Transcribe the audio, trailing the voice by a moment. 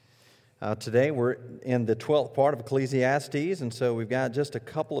Today we're in the 12th part of Ecclesiastes, and so we've got just a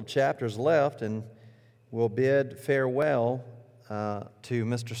couple of chapters left, and we'll bid farewell to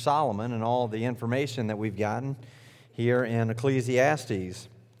Mr. Solomon and all the information that we've gotten here in Ecclesiastes.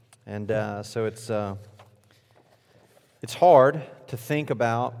 And so it's hard to think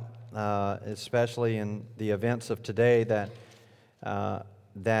about, especially in the events of today that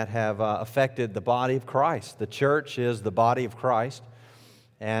have affected the body of Christ. The church is the body of Christ.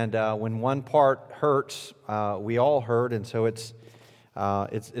 And when one part hurts, we all hurt, and so it's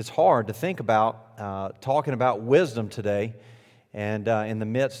hard to think about talking about wisdom today, and in the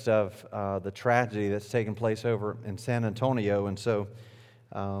midst of the tragedy that's taken place over in San Antonio. And so,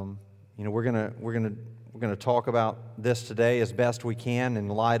 we're gonna talk about this today as best we can in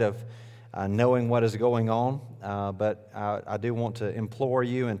light of knowing what is going on. But I do want to implore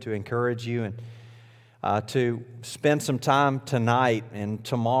you and to encourage you and to spend some time tonight and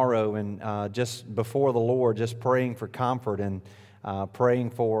tomorrow and just before the Lord, just praying for comfort and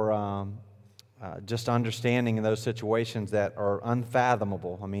praying for just understanding in those situations that are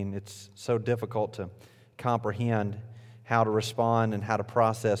unfathomable. I mean, it's so difficult to comprehend how to respond and how to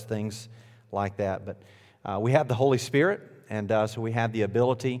process things like that. But we have the Holy Spirit, and so we have the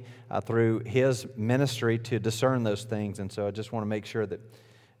ability through His ministry to discern those things. And so I just want to make sure that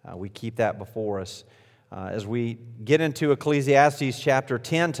we keep that before us. As we get into Ecclesiastes chapter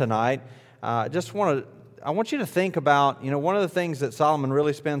 10 tonight, I want you to think about, one of the things that Solomon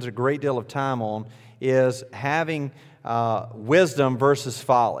really spends a great deal of time on is having wisdom versus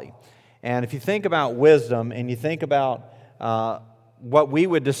folly. And if you think about wisdom and you think about what we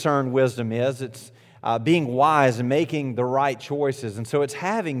would discern wisdom is, it's being wise and making the right choices. And so it's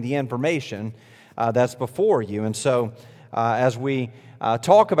having the information that's before you. And so as we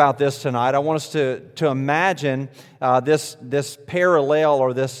talk about this tonight, I want us to imagine this parallel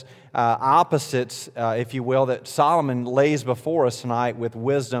or this opposites, if you will, that Solomon lays before us tonight with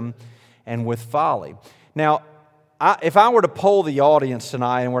wisdom and with folly. Now, if I were to poll the audience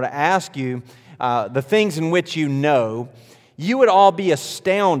tonight and were to ask you the things in which you know, you would all be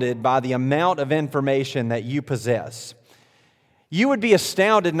astounded by the amount of information that you possess. You would be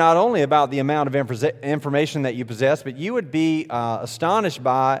astounded not only about the amount of information that you possess, but you would be astonished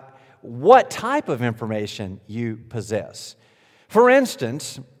by what type of information you possess. For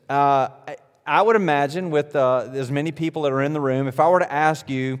instance, I would imagine with as many people that are in the room, if I were to ask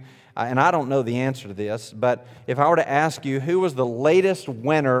you, and I don't know the answer to this, but if I were to ask you who was the latest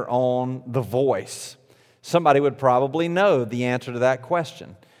winner on The Voice, somebody would probably know the answer to that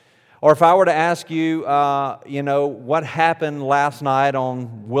question. Or if I were to ask you, what happened last night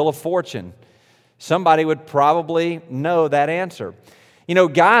on Wheel of Fortune, somebody would probably know that answer.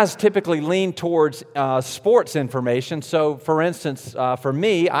 Guys typically lean towards sports information. So, for instance, for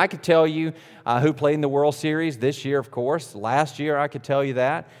me, I could tell you who played in the World Series this year, of course. Last year, I could tell you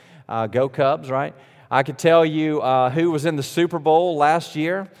that. Go Cubs, right? I could tell you who was in the Super Bowl last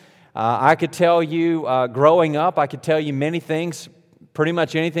year. I could tell you growing up, I could tell you many things. Pretty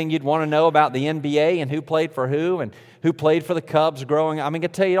much anything you'd want to know about the NBA and who played for who and who played for the Cubs growing up. I mean, I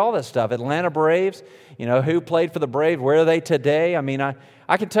could tell you all that stuff. Atlanta Braves, who played for the Braves, where are they today? I mean,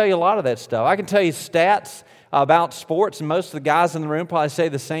 I can tell you a lot of that stuff. I can tell you stats about sports, and most of the guys in the room probably say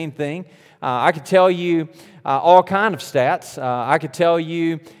the same thing. I could tell you all kind of stats. I could tell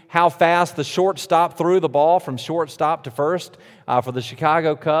you how fast the shortstop threw the ball from shortstop to first for the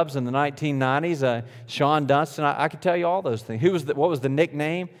Chicago Cubs in the 1990s. Sean Dunston, I could tell you all those things. What was the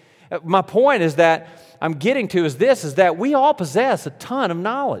nickname? My point is that I'm getting to is that we all possess a ton of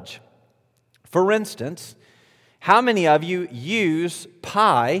knowledge. For instance, how many of you use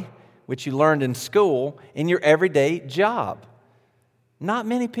pi, which you learned in school, in your everyday job? Not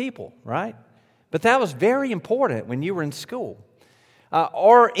many people, right? But that was very important when you were in school.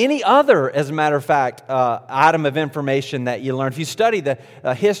 Or any other, as a matter of fact, item of information that you learned. If you study the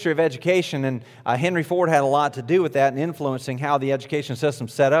history of education, and Henry Ford had a lot to do with that and influencing how the education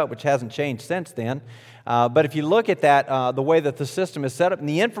system's set up, which hasn't changed since then. But if you look at that, the way that the system is set up and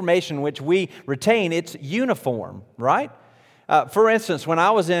the information which we retain, it's uniform, right? For instance, when I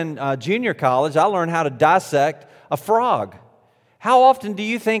was in junior college, I learned how to dissect a frog. How often do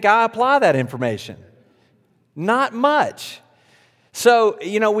you think I apply that information? Not much. So,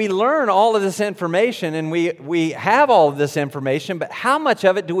 we learn all of this information and we have all of this information, but how much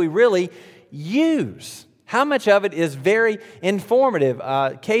of it do we really use? How much of it is very informative?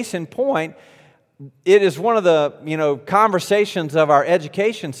 Case in point, it is one of the, conversations of our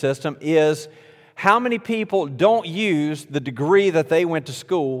education system is how many people don't use the degree that they went to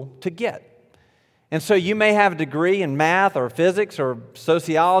school to get. And so you may have a degree in math or physics or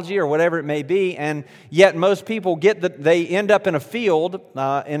sociology or whatever it may be, and yet most people they end up in a field,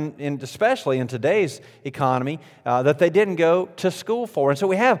 especially in today's economy, that they didn't go to school for. And so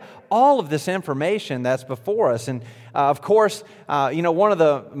we have all of this information that's before us. And of course, one of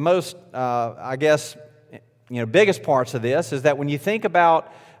the most, biggest parts of this is that when you think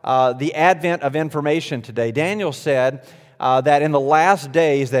about the advent of information today, Daniel said that in the last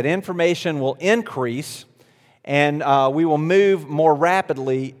days that information will increase and we will move more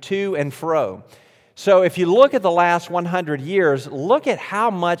rapidly to and fro. So if you look at the last 100 years, look at how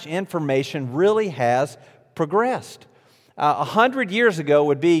much information really has progressed. 100 years ago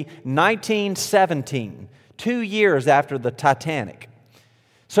would be 1917, 2 years after the Titanic.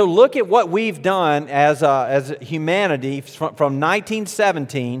 So look at what we've done as humanity from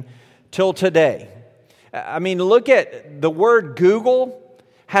 1917 till today. I mean, look at the word Google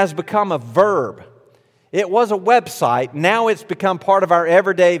has become a verb. It was a website. Now it's become part of our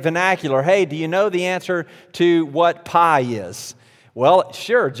everyday vernacular. Hey, do you know the answer to what pi is? Well,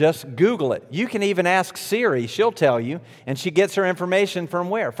 sure, just Google it. You can even ask Siri. She'll tell you, and she gets her information from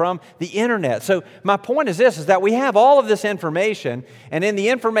where? From the internet. So my point is this, is that we have all of this information, and in the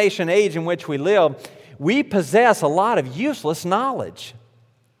information age in which we live, we possess a lot of useless knowledge.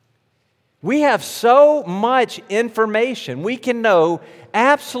 We have so much information. We can know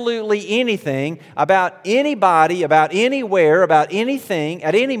absolutely anything about anybody, about anywhere, about anything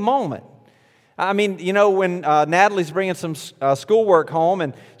at any moment. I mean, when Natalie's bringing some schoolwork home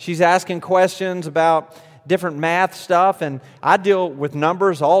and she's asking questions about different math stuff, and I deal with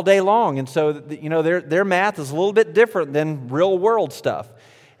numbers all day long, and so their math is a little bit different than real world stuff.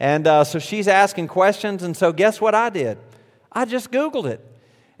 And so she's asking questions, and so guess what I did? I just Googled it.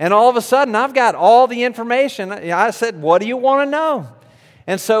 And all of a sudden, I've got all the information. I said, what do you want to know?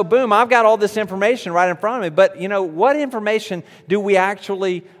 And so, boom, I've got all this information right in front of me. But, what information do we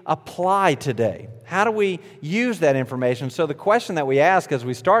actually apply today? How do we use that information? So the question that we ask as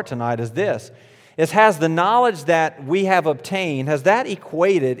we start tonight is this, has the knowledge that we have obtained, has that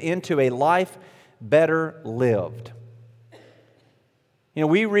equated into a life better lived?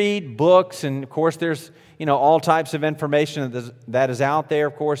 We read books, and of course there's all types of information that is out there.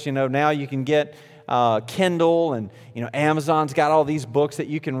 Of course, now you can get Kindle, and Amazon's got all these books that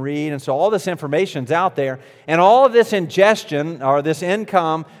you can read, and so all this information's out there, and all of this ingestion or this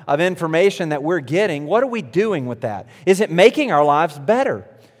income of information that we're getting, what are we doing with that? Is it making our lives better?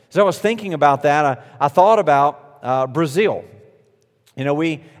 So I was thinking about that. I thought about Brazil.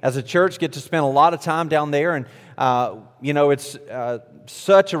 We as a church get to spend a lot of time down there, and it's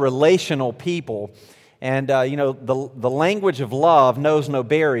such a relational people. And, the language of love knows no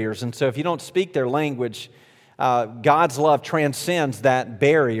barriers. And so if you don't speak their language, God's love transcends that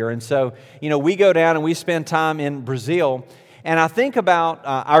barrier. And so, we go down and we spend time in Brazil. And I think about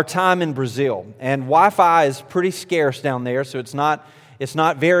our time in Brazil. And Wi-Fi is pretty scarce down there, so it's not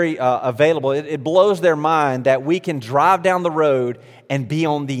very available. It blows their mind that we can drive down the road and be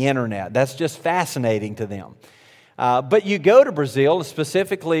on the internet. That's just fascinating to them. But you go to Brazil,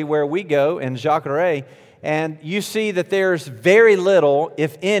 specifically where we go in Jacareí, and you see that there's very little,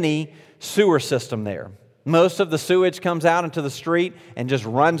 if any, sewer system there. Most of the sewage comes out into the street and just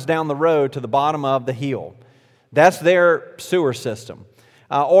runs down the road to the bottom of the hill. That's their sewer system.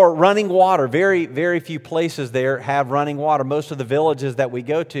 Or running water. Very, very few places there have running water. Most of the villages that we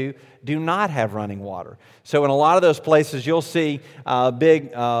go to do not have running water. So in a lot of those places, you'll see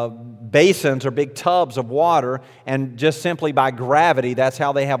big basins or big tubs of water, and just simply by gravity, that's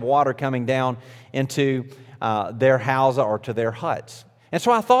how they have water coming down into their house or to their huts. And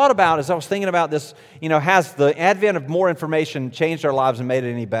so I thought about, as I was thinking about this, has the advent of more information changed our lives and made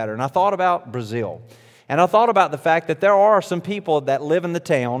it any better? And I thought about Brazil. And I thought about the fact that there are some people that live in the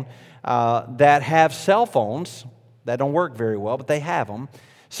town that have cell phones that don't work very well, but they have them.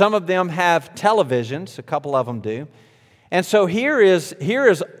 Some of them have televisions, a couple of them do. And so here is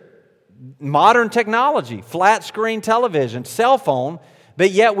modern technology, flat screen television, cell phone,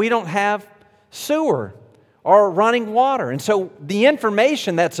 but yet we don't have sewer or running water. And so the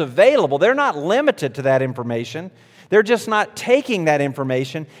information that's available, they're not limited to that information. They're just not taking that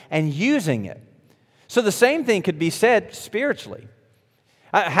information and using it. So the same thing could be said spiritually.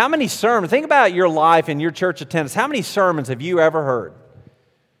 How many sermons, think about your life and your church attendance. How many sermons have you ever heard?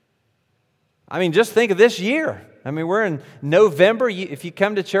 I mean, just think of this year. I mean, we're in November. If you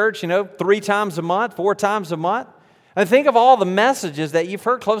come to church, 3 times a month, 4 times a month. And think of all the messages that you've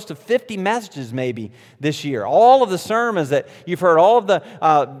heard, close to 50 messages maybe this year. All of the sermons that you've heard, all of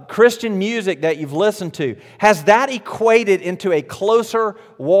the Christian music that you've listened to. Has that equated into a closer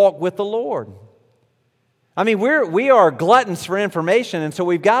walk with the Lord? I mean, we are gluttons for information, and so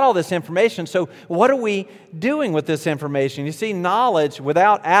we've got all this information. So what are we doing with this information? You see, knowledge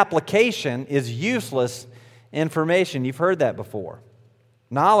without application is useless information. You've heard that before.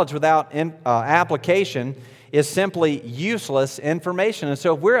 Knowledge without application is simply useless information. And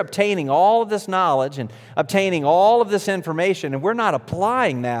so if we're obtaining all of this knowledge and obtaining all of this information and we're not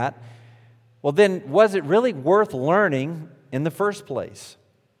applying that, well then, was it really worth learning in the first place?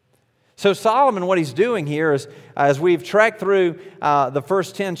 So Solomon, what he's doing here is, as we've trekked through the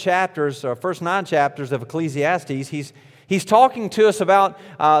first 10 chapters, or first 9 chapters of Ecclesiastes, he's talking to us about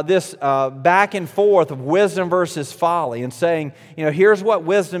this back and forth of wisdom versus folly, and saying, here's what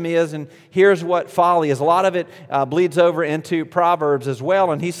wisdom is and here's what folly is. A lot of it bleeds over into Proverbs as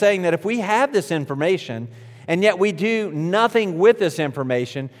well, and he's saying that if we have this information and yet we do nothing with this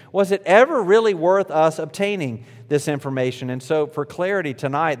information, was it ever really worth us obtaining this information? And so for clarity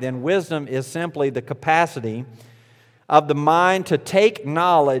tonight, then, wisdom is simply the capacity of the mind to take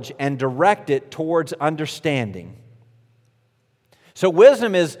knowledge and direct it towards understanding. So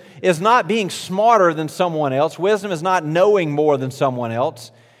wisdom is not being smarter than someone else. Wisdom is not knowing more than someone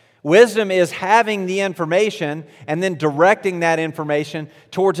else. Wisdom is having the information and then directing that information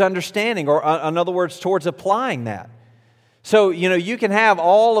towards understanding, or in other words, towards applying that. So, you can have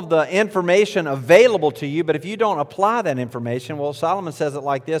all of the information available to you, but if you don't apply that information, well, Solomon says it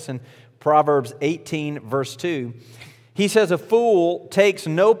like this in Proverbs 18, verse 2. He says, "A fool takes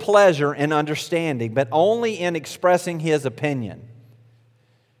no pleasure in understanding, but only in expressing his opinion."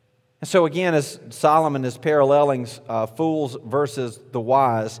 And so again, as Solomon is paralleling fools versus the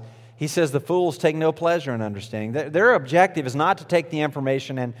wise, he says the fools take no pleasure in understanding. Their objective is not to take the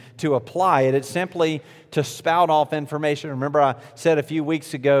information and to apply it. It's simply to spout off information. Remember, I said a few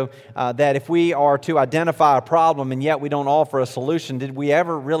weeks ago that if we are to identify a problem and yet we don't offer a solution, did we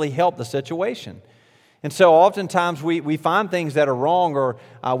ever really help the situation? And so oftentimes we find things that are wrong, or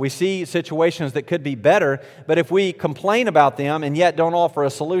we see situations that could be better, but if we complain about them and yet don't offer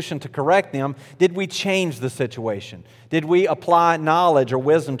a solution to correct them, did we change the situation? Did we apply knowledge or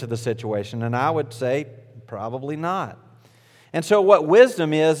wisdom to the situation? And I would say probably not. And so what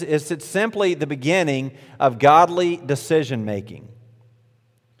wisdom is it's simply the beginning of godly decision making.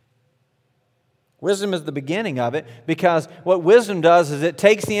 Wisdom is the beginning of it, because what wisdom does is it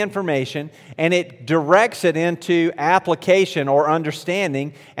takes the information and it directs it into application or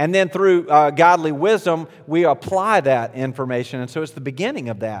understanding, and then through godly wisdom we apply that information, and so it's the beginning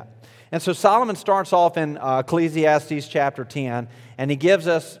of that. And so Solomon starts off in Ecclesiastes chapter 10, and he gives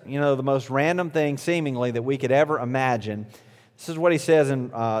us, the most random thing seemingly that we could ever imagine. This is what he says in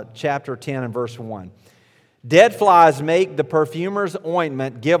chapter 10 and verse 1. "Dead flies make the perfumer's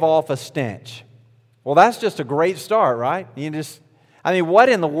ointment give off a stench." Well, that's just a great start, right? What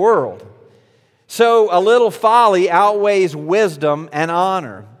in the world? "So a little folly outweighs wisdom and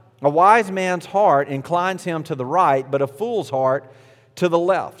honor. A wise man's heart inclines him to the right, but a fool's heart to the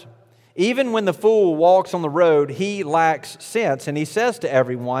left. Even when the fool walks on the road, he lacks sense, and he says to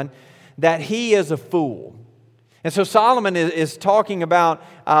everyone that he is a fool." And so Solomon is talking about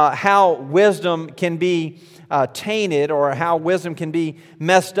how wisdom can be tainted, or how wisdom can be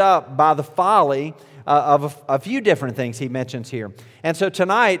messed up by the folly of a few different things he mentions here. And so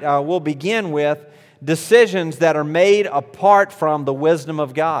tonight we'll begin with decisions that are made apart from the wisdom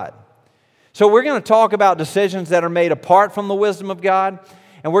of God. So we're going to talk about decisions that are made apart from the wisdom of God,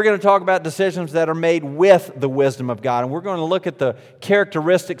 and we're going to talk about decisions that are made with the wisdom of God. And we're going to look at the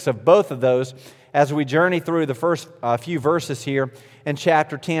characteristics of both of those as we journey through the first few verses here in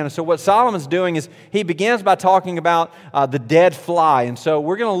chapter 10. And so what Solomon's doing is he begins by talking about the dead fly. And so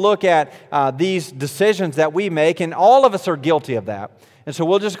we're going to look at these decisions that we make, and all of us are guilty of that. And so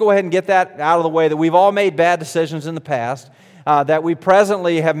we'll just go ahead and get that out of the way, that we've all made bad decisions in the past, that we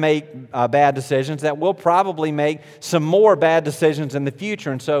presently have made bad decisions, that we'll probably make some more bad decisions in the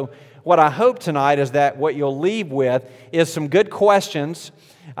future. And so what I hope tonight is that what you'll leave with is some good questions.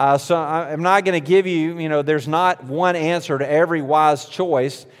 So I'm not going to give you, there's not one answer to every wise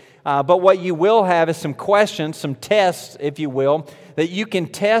choice, but what you will have is some questions, some tests, if you will, that you can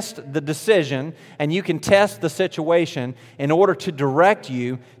test the decision and you can test the situation in order to direct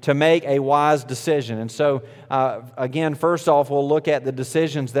you to make a wise decision. And so, again, first off, we'll look at the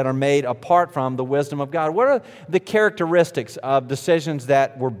decisions that are made apart from the wisdom of God. What are the characteristics of decisions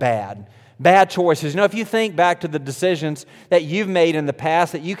that were bad? Bad choices. If you think back to the decisions that you've made in the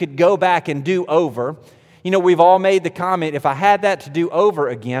past that you could go back and do over, we've all made the comment, if I had that to do over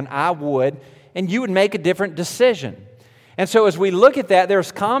again, I would, and you would make a different decision. And so as we look at that,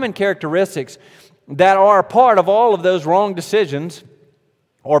 there's common characteristics that are a part of all of those wrong decisions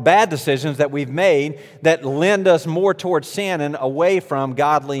or bad decisions that we've made that lend us more towards sin and away from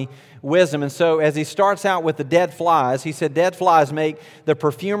godly wisdom. And so as he starts out with the dead flies, he said, dead flies make the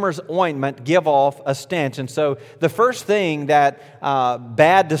perfumer's ointment give off a stench. And so the first thing that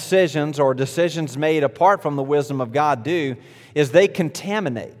bad decisions or decisions made apart from the wisdom of God do is they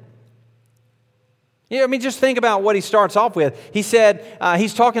contaminate. I mean, just think about what he starts off with. He said,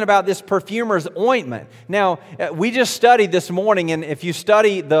 he's talking about this perfumer's ointment. Now, we just studied this morning, and if you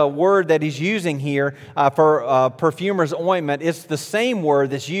study the word that he's using here for perfumer's ointment, it's the same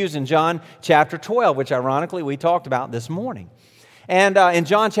word that's used in John chapter 12, which ironically we talked about this morning. And in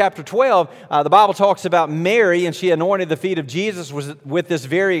John chapter 12, the Bible talks about Mary, and she anointed the feet of Jesus with this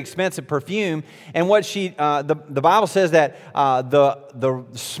very expensive perfume. And what the Bible says that the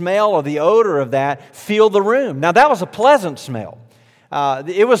smell or the odor of that filled the room. Now that was a pleasant smell.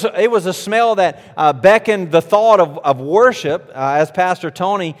 It was a smell that beckoned the thought of worship, as Pastor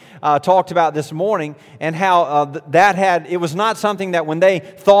Tony talked about this morning, and how it was not something that when they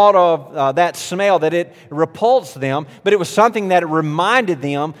thought of that smell that it repulsed them, but it was something that it reminded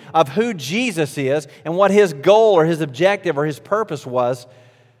them of who Jesus is and what His goal or His objective or His purpose was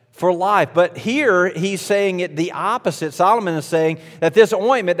for life. But here he's saying it the opposite. Solomon is saying that this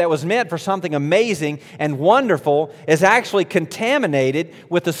ointment that was meant for something amazing and wonderful is actually contaminated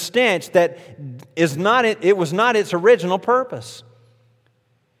with a stench that was not its original purpose.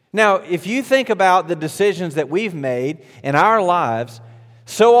 Now, if you think about the decisions that we've made in our lives,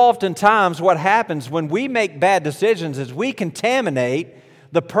 so oftentimes what happens when we make bad decisions is we contaminate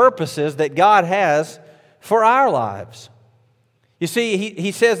the purposes that God has for our lives. You see,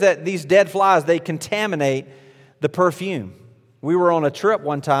 he says that these dead flies, they contaminate the perfume. We were on a trip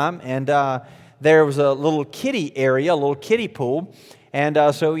one time, and there was a little kiddie area, a little kiddie pool. And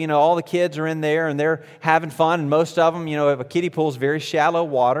so, all the kids are in there, and they're having fun. And most of them, a kiddie pool is very shallow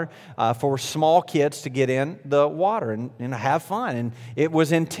water for small kids to get in the water and have fun. And it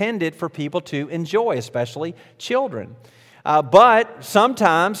was intended for people to enjoy, especially children. But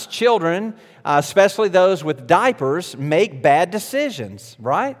sometimes children, especially those with diapers, make bad decisions,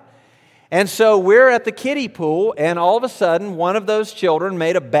 right? And so we're at the kiddie pool, and all of a sudden, one of those children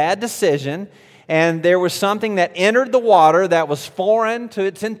made a bad decision, and there was something that entered the water that was foreign to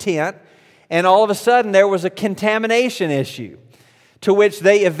its intent, and all of a sudden, there was a contamination issue, to which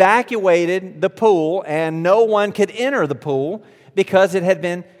they evacuated the pool, and no one could enter the pool because it had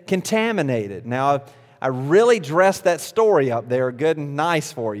been contaminated. Now, I really dressed that story up there good and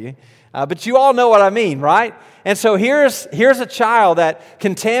nice for you. But you all know what I mean, right? And so here's a child that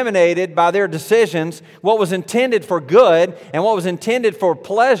contaminated by their decisions what was intended for good and what was intended for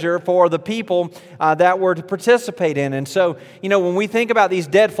pleasure for the people that were to participate in. And so, when we think about these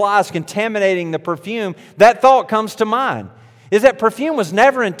dead flies contaminating the perfume, that thought comes to mind. Is that perfume was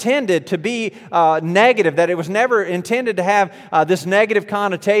never intended to be negative, that it was never intended to have this negative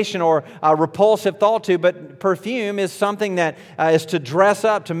connotation or repulsive thought to, but perfume is something that is to dress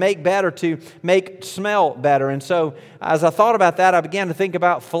up, to make better, to make smell better. And so as I thought about that, I began to think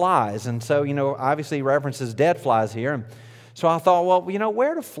about flies. And so, obviously he references dead flies here. And so I thought, well,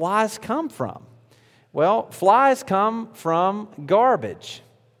 where do flies come from? Well, flies come from garbage.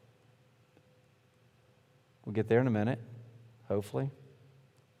 We'll get there in a minute. Hopefully.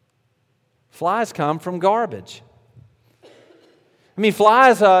 Flies come from garbage. I mean,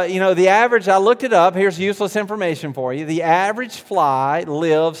 flies, the average, I looked it up. Here's useless information for you. The average fly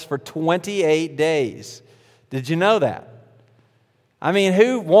lives for 28 days. Did you know that? I mean,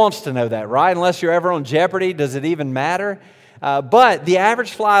 who wants to know that, right? Unless you're ever on Jeopardy, does it even matter? But the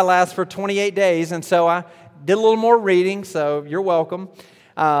average fly lasts for 28 days, and so I did a little more reading, so you're welcome.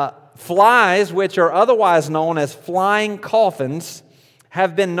 Flies, which are otherwise known as flying coffins,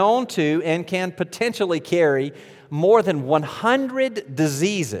 have been known to and can potentially carry more than 100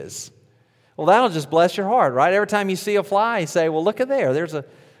 diseases. Well, that'll just bless your heart, right? Every time you see a fly, you say, well, look at there. There's a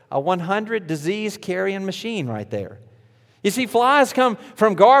 100 disease carrying machine right there. You see, flies come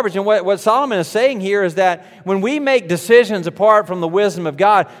from garbage, and what Solomon is saying here is that when we make decisions apart from the wisdom of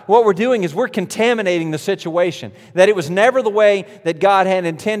God, what we're doing is we're contaminating the situation, that it was never the way that God had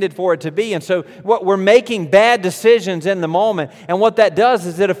intended for it to be. And so what we're making bad decisions in the moment, and what that does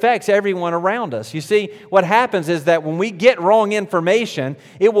is it affects everyone around us. You see, what happens is that when we get wrong information,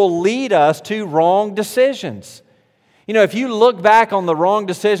 it will lead us to wrong decisions. If you look back on the wrong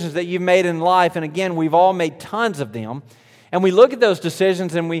decisions that you've made in life, and again, we've all made tons of them, and we look at those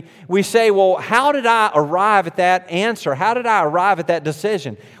decisions and we say, well, how did I arrive at that answer? How did I arrive at that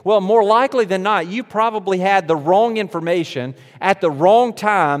decision? Well, more likely than not, you probably had the wrong information at the wrong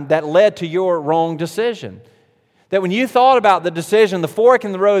time that led to your wrong decision. That when you thought about the decision, the fork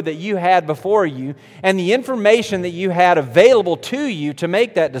in the road that you had before you, and the information that you had available to you to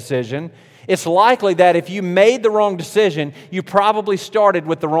make that decision, it's likely that if you made the wrong decision, you probably started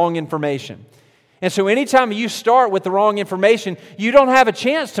with the wrong information. And so anytime you start with the wrong information, you don't have a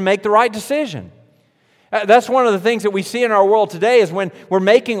chance to make the right decision. That's one of the things that we see in our world today is when we're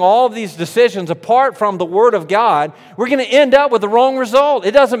making all of these decisions apart from the Word of God, we're going to end up with the wrong result.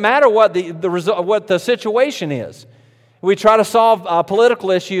 It doesn't matter what the situation is. We try to solve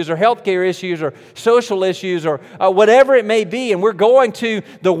political issues or healthcare issues or social issues or whatever it may be, and we're going to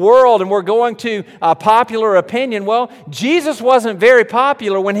the world and we're going to popular opinion. Well, Jesus wasn't very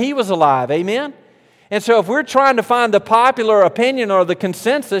popular when He was alive. Amen? And so if we're trying to find the popular opinion or the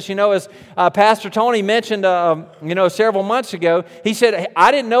consensus, as Pastor Tony mentioned, several months ago, he said,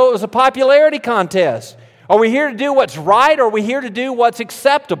 I didn't know it was a popularity contest. Are we here to do what's right or are we here to do what's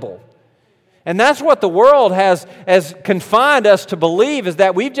acceptable? And that's what the world has confined us to believe, is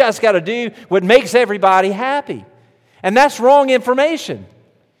that we've just got to do what makes everybody happy. And that's wrong information.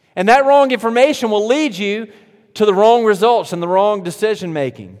 And that wrong information will lead you to the wrong results and the wrong decision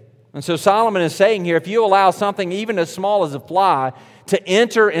making. And so Solomon is saying here, if you allow something even as small as a fly to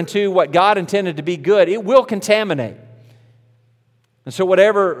enter into what God intended to be good, it will contaminate. And so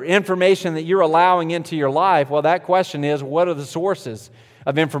whatever information that you're allowing into your life, well, that question is, what are the sources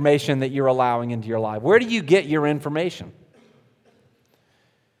of information that you're allowing into your life? Where do you get your information?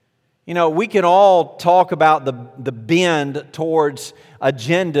 We can all talk about the bend towards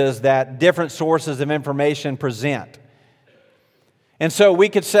agendas that different sources of information present. And so we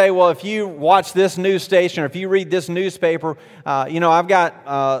could say, well, if you watch this news station or if you read this newspaper, I've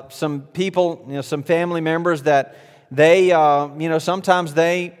got some people, some family members that they, sometimes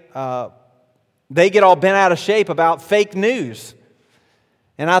they get all bent out of shape about fake news.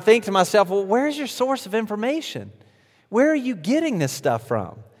 And I think to myself, well, where's your source of information? Where are you getting this stuff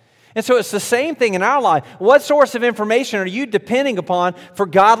from? And so it's the same thing in our life. What source of information are you depending upon for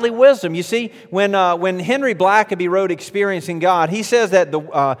godly wisdom? You see, when Henry Blackaby wrote Experiencing God, he says that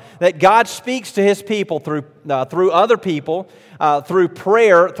that God speaks to His people through other people, through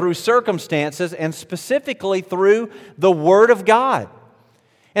prayer, through circumstances, and specifically through the Word of God.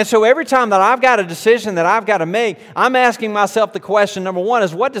 And so every time that I've got a decision that I've got to make, I'm asking myself the question, number one,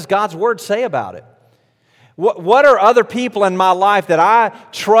 is what does God's Word say about it? What are other people in my life that I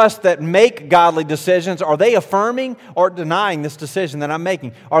trust that make godly decisions? Are they affirming or denying this decision that I'm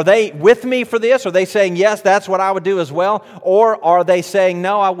making? Are they with me for this? Are they saying, yes, that's what I would do as well? Or are they saying,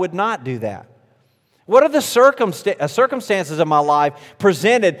 no, I would not do that? What are the circumstances of my life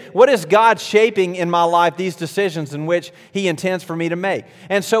presented? What is God shaping in my life these decisions in which He intends for me to make?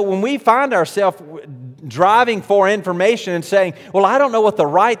 And so when we find ourselves driving for information and saying, well, I don't know what the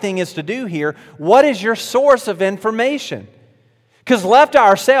right thing is to do here, what is your source of information? Because left to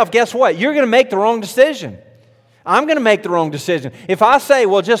ourselves, guess what? You're going to make the wrong decision. I'm going to make the wrong decision. If I say,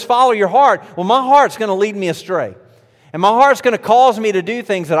 well, just follow your heart, well, my heart's going to lead me astray. And my heart's going to cause me to do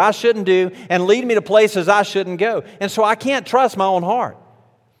things that I shouldn't do and lead me to places I shouldn't go. And so I can't trust my own heart.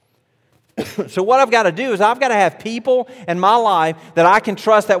 So what I've got to do is I've got to have people in my life that I can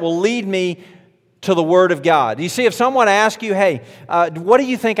trust that will lead me to the Word of God. You see, if someone asks you, hey, what do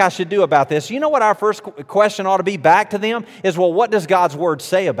you think I should do about this? You know what our first question ought to be back to them is, well, what does God's Word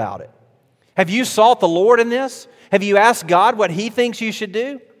say about it? Have you sought the Lord in this? Have you asked God what He thinks you should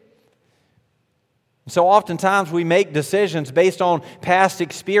do? So oftentimes we make decisions based on past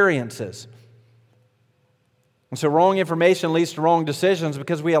experiences. And so wrong information leads to wrong decisions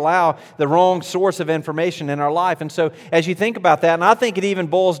because we allow the wrong source of information in our life. And so as you think about that, and I think it even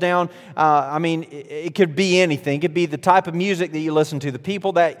boils down, it could be anything. It could be the type of music that you listen to, the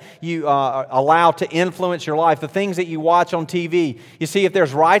people that you allow to influence your life, the things that you watch on TV. You see, if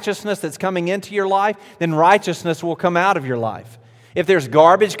there's righteousness that's coming into your life, then righteousness will come out of your life. If there's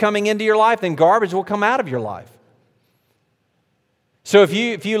garbage coming into your life, then garbage will come out of your life. So if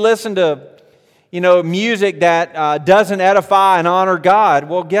you listen to music that doesn't edify and honor God,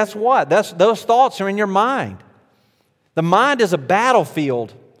 well, guess what? Those thoughts are in your mind. The mind is a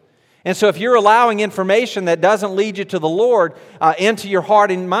battlefield. And so if you're allowing information that doesn't lead you to the Lord into your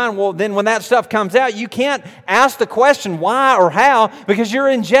heart and mind, well, then when that stuff comes out, you can't ask the question why or how because you're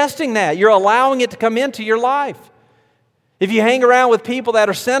ingesting that. You're allowing it to come into your life. If you hang around with people that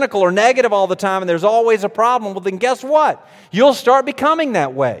are cynical or negative all the time and there's always a problem, well, then guess what? You'll start becoming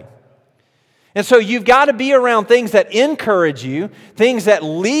that way. And so you've got to be around things that encourage you, things that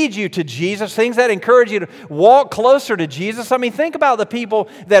lead you to Jesus, things that encourage you to walk closer to Jesus. I mean, think about the people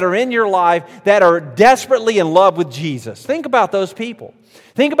that are in your life that are desperately in love with Jesus. Think about those people.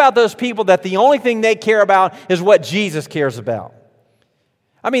 Think about those people that the only thing they care about is what Jesus cares about.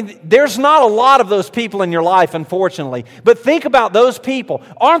 I mean, there's not a lot of those people in your life, unfortunately. But think about those people.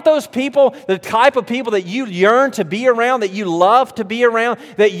 Aren't those people the type of people that you yearn to be around, that you love to be around,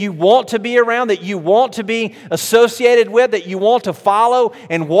 that you want to be around, that you want to be associated with, that you want to follow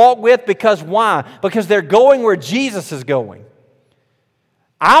and walk with? Because why? Because they're going where Jesus is going.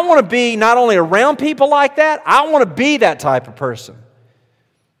 I want to be not only around people like that, I want to be that type of person.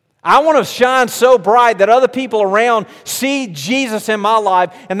 I want to shine so bright that other people around see Jesus in my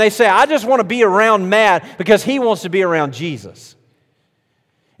life and they say, I just want to be around Matt because he wants to be around Jesus.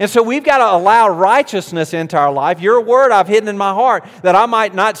 And so we've got to allow righteousness into our life. Your word I've hidden in my heart that I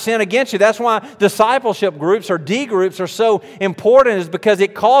might not sin against you. That's why discipleship groups or D groups are so important, is because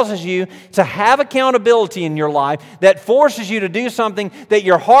it causes you to have accountability in your life that forces you to do something that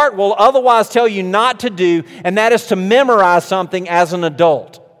your heart will otherwise tell you not to do, and that is to memorize something as an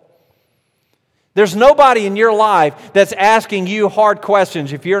adult. There's nobody in your life that's asking you hard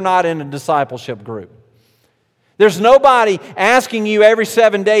questions if you're not in a discipleship group. There's nobody asking you every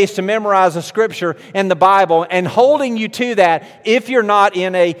 7 days to memorize a scripture in the Bible and holding you to that if you're not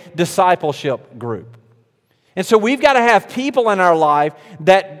in a discipleship group. And so we've got to have people in our life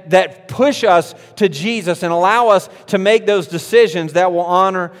that push us to Jesus and allow us to make those decisions that will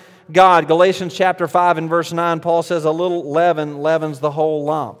honor God. Galatians chapter 5 and verse 9, Paul says, a little leaven leavens the whole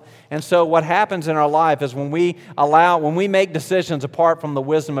lump. And so what happens in our life is when we make decisions apart from the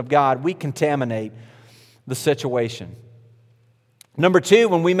wisdom of God, we contaminate the situation. Number two,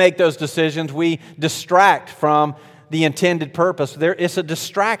 when we make those decisions, we distract from the intended purpose. It's a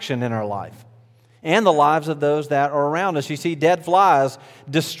distraction in our life and the lives of those that are around us. You see, dead flies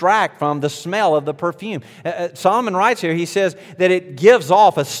distract from the smell of the perfume. Solomon writes here, he says that it gives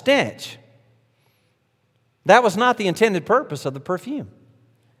off a stench. That was not the intended purpose of the perfume.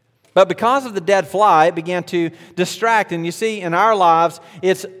 But because of the dead fly, it began to distract. And you see, in our lives,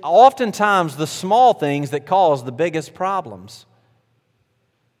 it's oftentimes the small things that cause the biggest problems.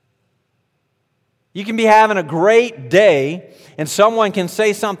 You can be having a great day, and someone can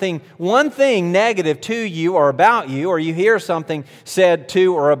say something, one thing negative to you or about you, or you hear something said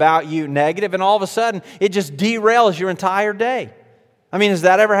to or about you negative, and all of a sudden, it just derails your entire day. I mean, has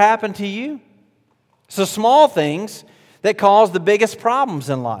that ever happened to you? It's the small things that cause the biggest problems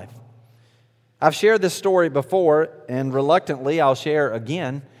in life. I've shared this story before, and reluctantly I'll share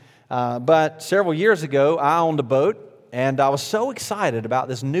again. But several years ago, I owned a boat, and I was so excited about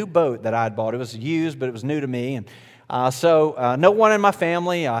this new boat that I had bought. It was used, but it was new to me. And so no one in my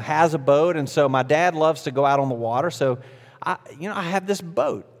family has a boat, and so my dad loves to go out on the water. So I have this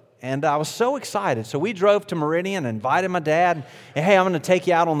boat, and I was so excited. So we drove to Meridian and invited my dad. And, hey, I'm going to take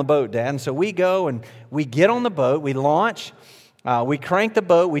you out on the boat, Dad. And so we go and we get on the boat, we launch. We crank the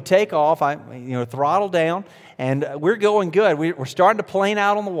boat, we take off, throttle down, and we're going good. We're starting to plane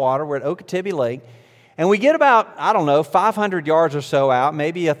out on the water. We're at Okeechobee Lake, and we get about, 500 yards or so out,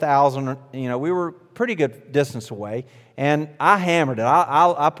 maybe 1,000, we were pretty good distance away, and I hammered it.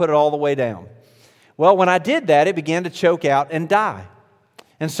 I put it all the way down. Well, when I did that, it began to choke out and die.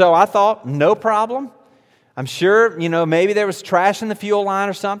 And so I thought, no problem. I'm sure, maybe there was trash in the fuel line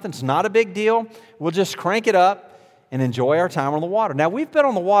or something. It's not a big deal. We'll just crank it up and enjoy our time on the water. Now, we've been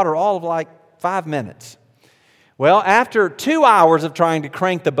on the water all of 5 minutes. Well, after 2 hours of trying to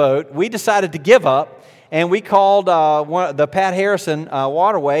crank the boat, we decided to give up, and we called the Pat Harrison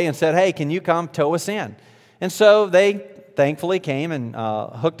Waterway and said, hey, can you come tow us in? And so they thankfully came and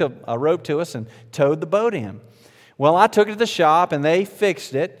hooked a rope to us and towed the boat in. Well, I took it to the shop, and they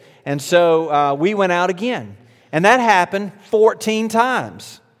fixed it, and so we went out again. And that happened 14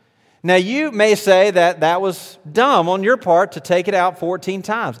 times. Now, you may say that was dumb on your part to take it out 14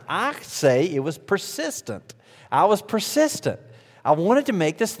 times. I say it was persistent. I was persistent. I wanted to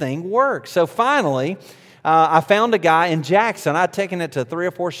make this thing work. So finally, I found a guy in Jackson. I'd taken it to 3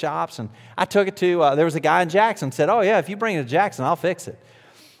 or 4 shops, and I took it to, there was a guy in Jackson said, oh yeah, if you bring it to Jackson, I'll fix it.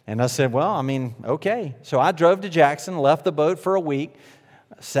 And I said, well, okay. So I drove to Jackson, left the boat for a week.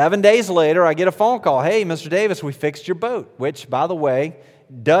 7 days later, I get a phone call. Hey, Mr. Davis, we fixed your boat, which, by the way,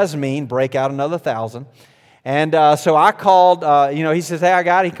 does mean break out another 1,000. And so I called, he says, hey, I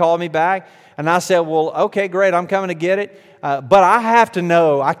got it. He called me back. And I said, well, okay, great. I'm coming to get it. But I have to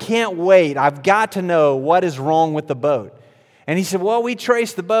know. I can't wait. I've got to know what is wrong with the boat. And he said, well, we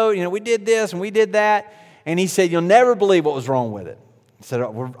traced the boat. We did this and we did that. And he said, you'll never believe what was wrong with it. I said,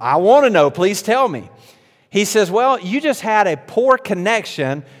 I want to know, please tell me. He says, well, you just had a poor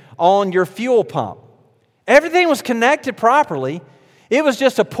connection on your fuel pump. Everything was connected properly. It was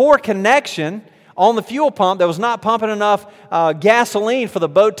just a poor connection on the fuel pump that was not pumping enough gasoline for the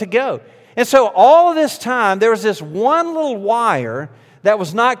boat to go. And so all of this time, there was this one little wire that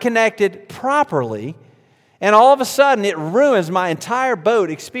was not connected properly, and all of a sudden it ruins my entire boat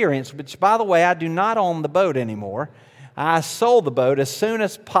experience, which, by the way, I do not own the boat anymore. I sold the boat as soon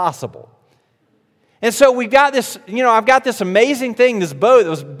as possible. And so we've got this, I've got this amazing thing, this boat that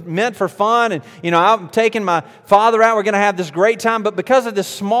was meant for fun, and, I'm taking my father out, we're going to have this great time, but because of this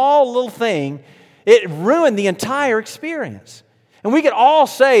small little thing, it ruined the entire experience. And we could all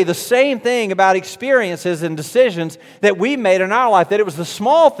say the same thing about experiences and decisions that we made in our life, that it was the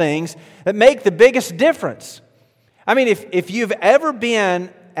small things that make the biggest difference. I mean, if you've ever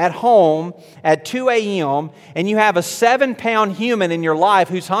been at home at 2 a.m. and you have a 7-pound human in your life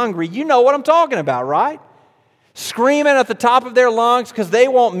who's hungry, you know what I'm talking about, right? Screaming at the top of their lungs because they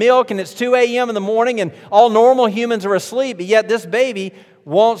want milk and it's 2 a.m. in the morning and all normal humans are asleep, but yet this baby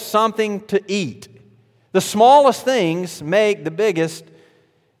wants something to eat. The smallest things make the biggest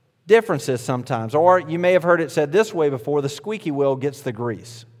differences sometimes. Or you may have heard it said this way before, the squeaky wheel gets the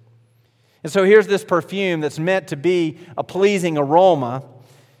grease. And so here's this perfume that's meant to be a pleasing aroma,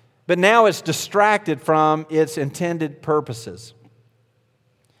 but now it's distracted from its intended purposes.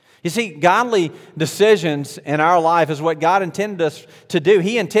 You see, godly decisions in our life is what God intended us to do.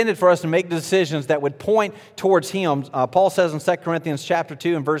 He intended for us to make decisions that would point towards Him. Paul says in 2 Corinthians chapter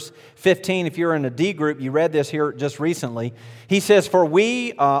 2 and verse 15, if you're in a D group, you read this here just recently. He says, "For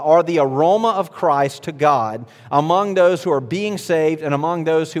we are the aroma of Christ to God among those who are being saved and among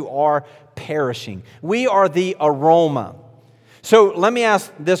those who are perishing." We are the aroma. So let me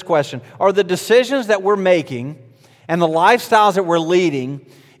ask this question. Are the decisions that we're making and the lifestyles that we're leading,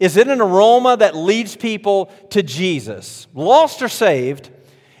 is it an aroma that leads people to Jesus? Lost or saved,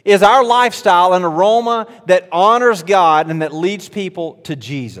 is our lifestyle an aroma that honors God and that leads people to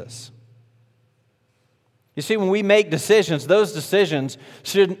Jesus? You see, when we make decisions, those decisions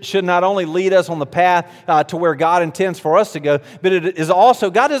should not only lead us on the path to where God intends for us to go, but it is also,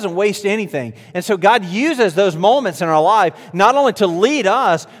 God doesn't waste anything. And so God uses those moments in our life not only to lead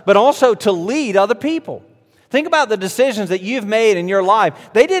us, but also to lead other people. Think about the decisions that you've made in your life.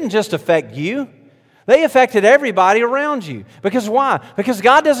 They didn't just affect you. They affected everybody around you. Because why? Because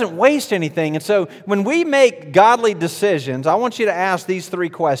God doesn't waste anything. And so when we make godly decisions, I want you to ask these 3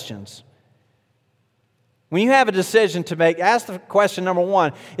 questions. When you have a decision to make, ask the question number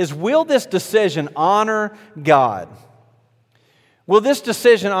 1 is, will this decision honor God? Will this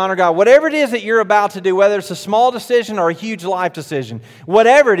decision honor God? Whatever it is that you're about to do, whether it's a small decision or a huge life decision,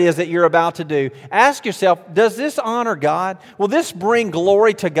 whatever it is that you're about to do, ask yourself, does this honor God? Will this bring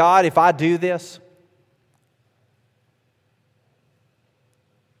glory to God if I do this?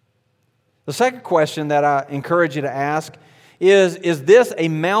 The second question that I encourage you to ask is this a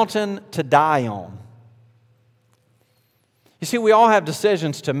mountain to die on? You see, we all have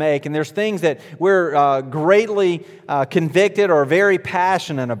decisions to make, and there's things that we're greatly convicted or very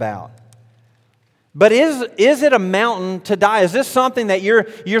passionate about. But is it a mountain to die? Is this something that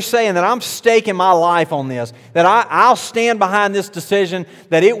you're saying that I'm staking my life on this, that I'll stand behind this decision,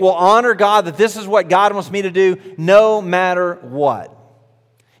 that it will honor God, that this is what God wants me to do no matter what?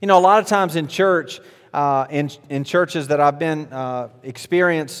 You know, a lot of times in church, in churches that I've been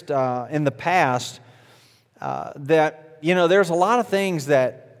experienced in the past, that there's a lot of things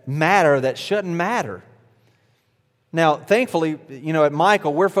that matter that shouldn't matter. Now, thankfully, at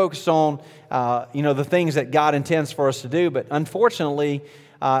Michael, we're focused on, the things that God intends for us to do. But unfortunately,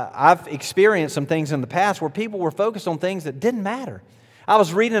 I've experienced some things in the past where people were focused on things that didn't matter. I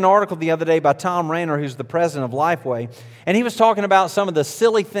was reading an article the other day by Tom Rainer, who's the president of Lifeway, and he was talking about some of the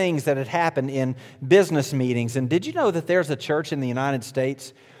silly things that had happened in business meetings. And did you know that there's a church in the United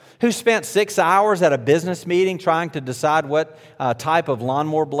States who spent 6 hours at a business meeting trying to decide what type of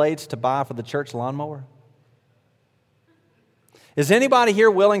lawnmower blades to buy for the church lawnmower? Is anybody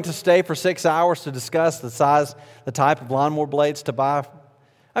here willing to stay for 6 hours to discuss the type of lawnmower blades to buy?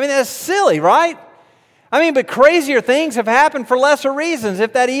 I mean, that's silly, right? But crazier things have happened for lesser reasons,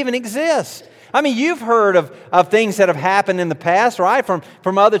 if that even exists. You've heard of things that have happened in the past, right?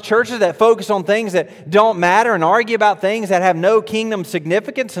 From other churches that focus on things that don't matter and argue about things that have no kingdom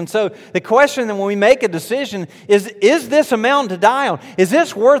significance. And so the question that when we make a decision is this a mountain to die on? Is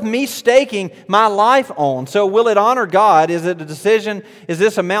this worth me staking my life on? So will it honor God? Is it a decision? Is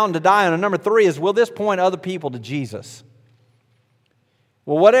this a mountain to die on? And number 3 is, will this point other people to Jesus?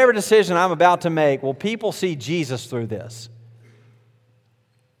 Well, whatever decision I'm about to make, will people see Jesus through this?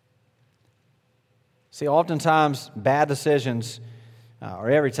 See, oftentimes bad decisions, or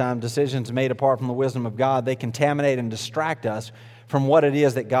every time decisions made apart from the wisdom of God, they contaminate and distract us from what it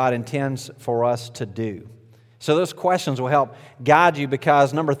is that God intends for us to do. So those questions will help guide you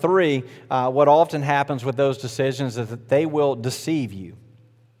because, number three, what often happens with those decisions is that they will deceive you.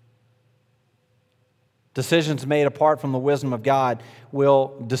 Decisions made apart from the wisdom of God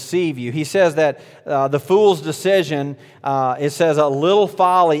will deceive you. He says that the fool's decision, it says a little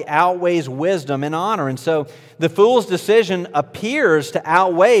folly outweighs wisdom and honor. And so the fool's decision appears to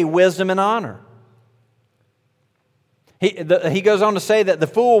outweigh wisdom and honor. He goes on to say that the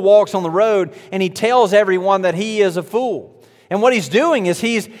fool walks on the road and he tells everyone that he is a fool. And what he's doing is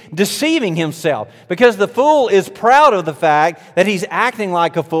he's deceiving himself because the fool is proud of the fact that he's acting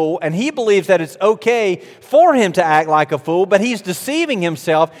like a fool and he believes that it's okay for him to act like a fool, but he's deceiving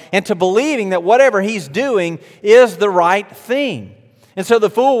himself into believing that whatever he's doing is the right thing. And so the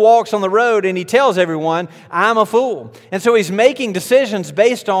fool walks on the road and he tells everyone, I'm a fool. And so he's making decisions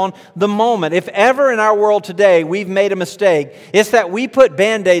based on the moment. If ever in our world today we've made a mistake, it's that we put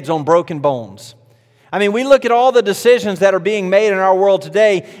Band-Aids on broken bones. I mean, we look at all the decisions that are being made in our world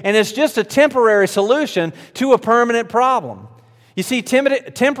today, and it's just a temporary solution to a permanent problem. You see,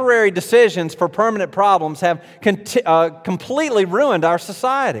 temporary decisions for permanent problems have completely ruined our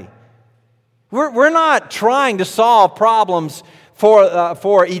society. We're not trying to solve problems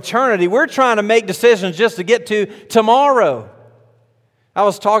for eternity. We're trying to make decisions just to get to tomorrow. I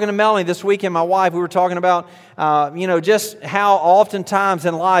was talking to Melanie this weekend, my wife. We were talking about, just how oftentimes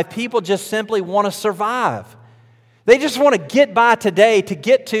in life people just simply want to survive. They just want to get by today to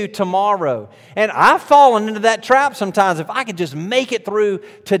get to tomorrow. And I've fallen into that trap sometimes. If I could just make it through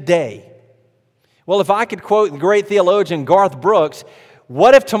today. Well, if I could quote the great theologian Garth Brooks,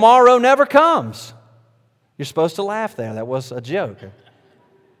 what if tomorrow never comes? You're supposed to laugh there. That was a joke.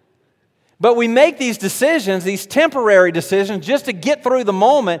 But we make these decisions, these temporary decisions, just to get through the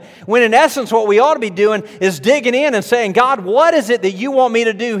moment, when in essence what we ought to be doing is digging in and saying, God, what is it that you want me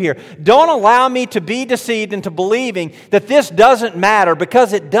to do here? Don't allow me to be deceived into believing that this doesn't matter,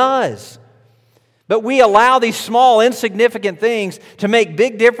 because it does. But we allow these small, insignificant things to make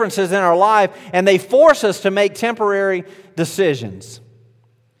big differences in our life, and they force us to make temporary decisions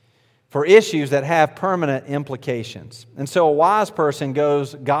for issues that have permanent implications. And so a wise person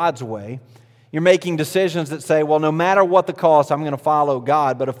goes God's way. You're making decisions that say, well, no matter what the cost, I'm going to follow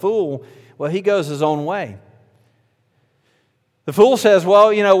God. But a fool, well, he goes his own way. The fool says,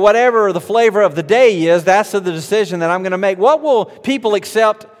 well, whatever the flavor of the day is, that's the decision that I'm going to make. What will people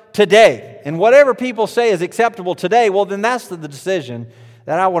accept today? And whatever people say is acceptable today, well, then that's the decision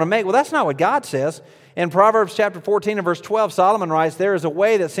that I want to make. Well, that's not what God says. In Proverbs chapter 14 and verse 12, Solomon writes, there is a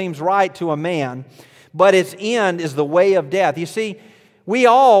way that seems right to a man, but its end is the way of death. You see, we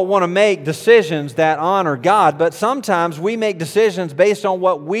all want to make decisions that honor God, but sometimes we make decisions based on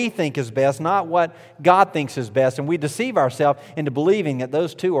what we think is best, not what God thinks is best, and we deceive ourselves into believing that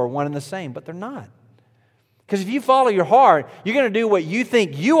those two are one and the same, but they're not. Because if you follow your heart, you're going to do what you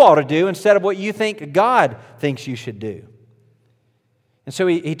think you ought to do instead of what you think God thinks you should do. And so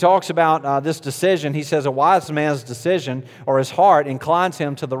he talks about this decision. He says a wise man's decision or his heart inclines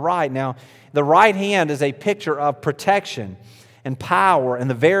him to the right. Now, the right hand is a picture of protection and power and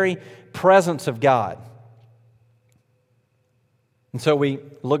the very presence of God. And so we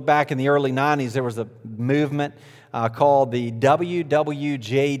look back in the early 90s, there was a movement called the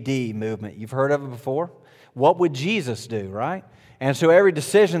WWJD movement. You've heard of it before? What would Jesus do, right? And so every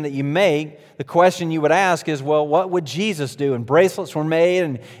decision that you make, the question you would ask is, well, what would Jesus do? And bracelets were made,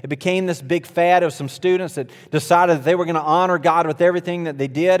 and it became this big fad of some students that decided that they were going to honor God with everything that they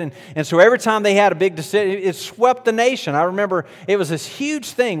did. And so every time they had a big decision, it swept the nation. I remember it was this huge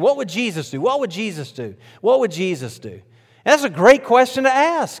thing. What would Jesus do? What would Jesus do? What would Jesus do? And that's a great question to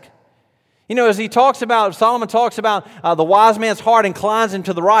ask. As Solomon talks about the wise man's heart inclines him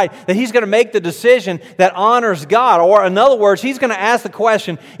to the right, that he's going to make the decision that honors God. Or in other words, he's going to ask the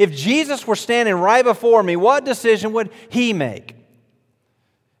question, if Jesus were standing right before me, what decision would he make?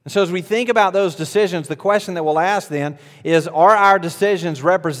 And so as we think about those decisions, the question that we'll ask then is, are our decisions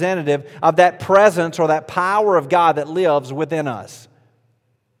representative of that presence or that power of God that lives within us?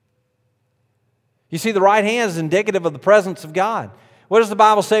 You see, the right hand is indicative of the presence of God. What does the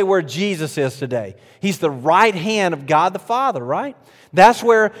Bible say where Jesus is today? He's the right hand of God the Father, right? That's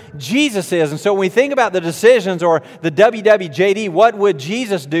where Jesus is. And so when we think about the decisions or the WWJD, what would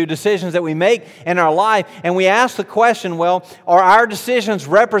Jesus do, decisions that we make in our life, and we ask the question, well, are our decisions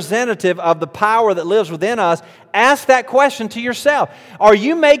representative of the power that lives within us? Ask that question to yourself. Are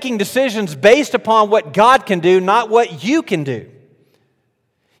you making decisions based upon what God can do, not what you can do?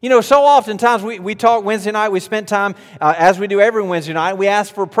 You know, so oftentimes we talk Wednesday night, we spent time, as we do every Wednesday night, we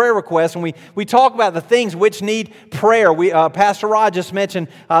ask for prayer requests, and we talk about the things which need prayer. Pastor Rod just mentioned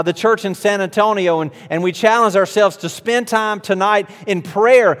the church in San Antonio, and we challenge ourselves to spend time tonight in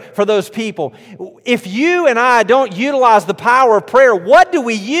prayer for those people. If you and I don't utilize the power of prayer, what do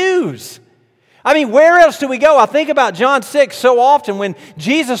we use? I mean, where else do we go? I think about John 6 so often when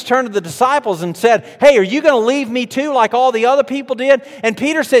Jesus turned to the disciples and said, hey, are you going to leave me too like all the other people did? And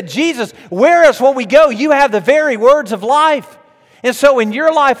Peter said, Jesus, where else will we go? You have the very words of life. And so in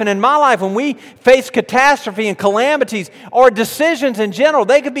your life and in my life, when we face catastrophe and calamities or decisions in general,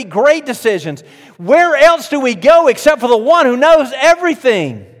 they could be great decisions. Where else do we go except for the one who knows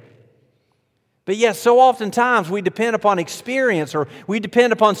everything? But yet, so oftentimes we depend upon experience, or we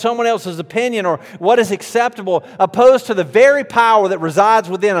depend upon someone else's opinion, or what is acceptable, opposed to the very power that resides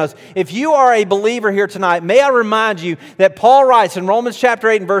within us. If you are a believer here tonight, may I remind you that Paul writes in Romans chapter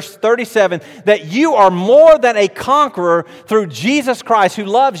 8 and verse 37 that you are more than a conqueror through Jesus Christ who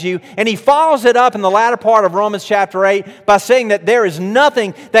loves you. And he follows it up in the latter part of Romans chapter 8 by saying that there is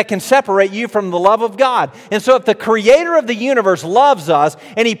nothing that can separate you from the love of God. And so if the creator of the universe loves us,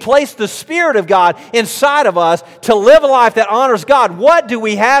 and he placed the Spirit of God inside of us to live a life that honors God, what do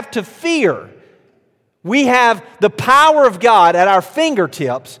we have to fear? We have the power of God at our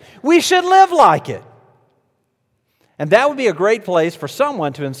fingertips. We should live like it. And that would be a great place for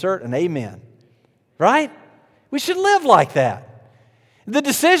someone to insert an amen. Right? We should live like that. The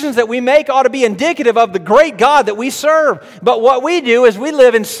decisions that we make ought to be indicative of the great God that we serve. But what we do is we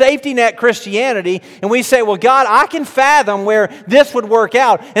live in safety net Christianity, and we say, well, God, I can fathom where this would work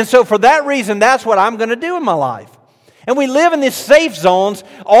out. And so for that reason, that's what I'm going to do in my life. And we live in these safe zones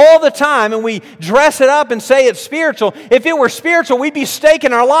all the time, and we dress it up and say it's spiritual. If it were spiritual, we'd be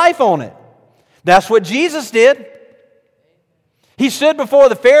staking our life on it. That's what Jesus did. He stood before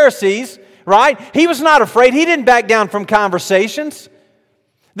the Pharisees, right? He was not afraid. He didn't back down from conversations.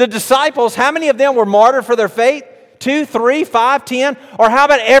 The disciples, how many of them were martyred for their faith? 2, 3, 5, 10? Or how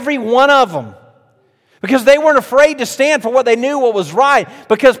about every one of them? Because they weren't afraid to stand for what they knew what was right.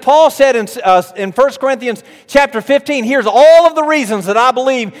 Because Paul said in 1 Corinthians chapter 15, here's all of the reasons that I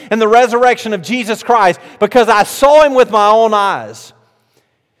believe in the resurrection of Jesus Christ, because I saw Him with my own eyes.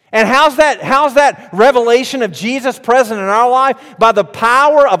 And how's that revelation of Jesus present in our life? By the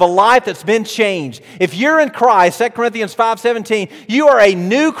power of a life that's been changed. If you're in Christ, 2 Corinthians 5:17, you are a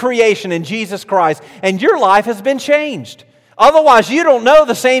new creation in Jesus Christ, and your life has been changed. Otherwise, you don't know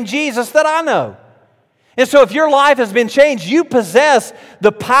the same Jesus that I know. And so if your life has been changed, you possess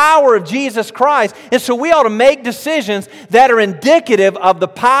the power of Jesus Christ. And so we ought to make decisions that are indicative of the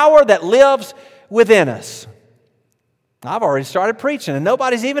power that lives within us. I've already started preaching and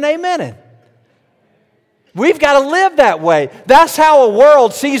nobody's even amening. We've got to live that way. That's how a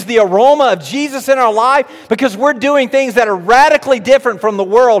world sees the aroma of Jesus in our life, because we're doing things that are radically different from the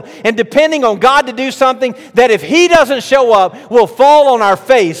world and depending on God to do something that if He doesn't show up, will fall on our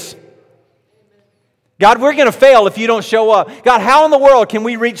face. God, we're going to fail if you don't show up. God, how in the world can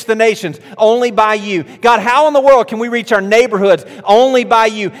we reach the nations? Only by you. God, how in the world can we reach our neighborhoods? Only by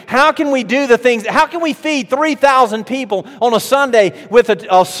you. How can we do the things? How can we feed 3,000 people on a Sunday with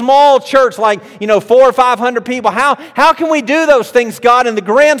a small church like, 400 or 500 people? How can we do those things, God, in the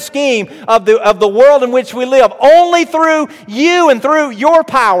grand scheme of the world in which we live? Only through you and through your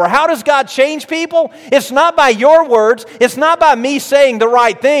power. How does God change people? It's not by your words. It's not by me saying the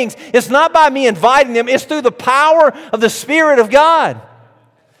right things. It's not by me inviting them. It's through the power of the Spirit of God.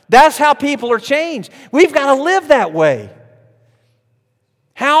 That's how people are changed. We've got to live that way.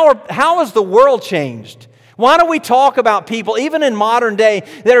 How has the world changed? Why don't we talk about people, even in modern day,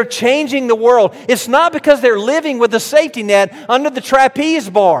 that are changing the world? It's not because they're living with a safety net under the trapeze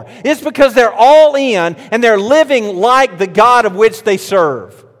bar. It's because they're all in and they're living like the God of which they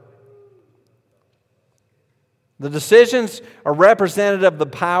serve. The decisions are representative of the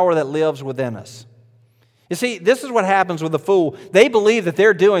power that lives within us. You see, this is what happens with a fool. They believe that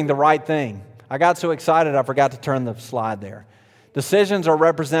they're doing the right thing. I got so excited I forgot to turn the slide there. Decisions are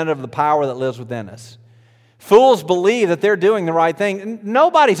representative of the power that lives within us. Fools believe that they're doing the right thing.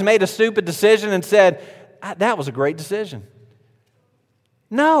 Nobody's made a stupid decision and said, that was a great decision.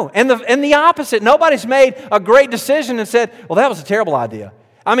 No, and the opposite. Nobody's made a great decision and said, well, that was a terrible idea.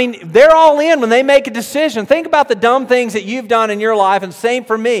 I mean, they're all in when they make a decision. Think about the dumb things that you've done in your life, and same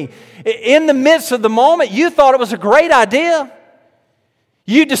for me. In the midst of the moment, you thought it was a great idea.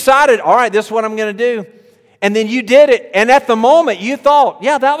 You decided, all right, this is what I'm going to do. And then you did it, and at the moment, you thought,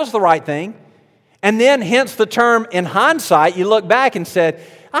 yeah, that was the right thing. And then, hence the term, in hindsight, you look back and said,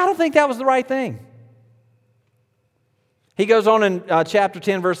 I don't think that was the right thing. He goes on in chapter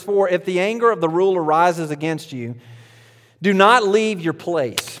 10, verse 4, if the anger of the ruler rises against you, do not leave your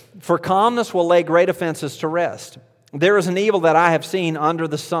place, for calmness will lay great offenses to rest. There is an evil that I have seen under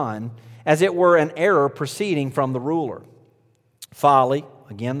the sun, as it were an error proceeding from the ruler. Folly,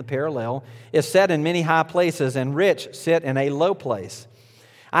 again the parallel, is set in many high places, and rich sit in a low place.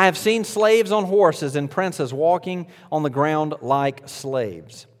 I have seen slaves on horses and princes walking on the ground like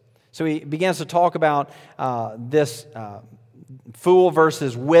slaves. So he begins to talk about this fool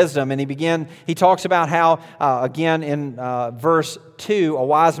versus wisdom, and he talks about how, again in verse 2, a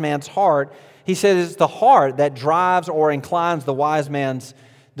wise man's heart, he says it's the heart that drives or inclines the wise man's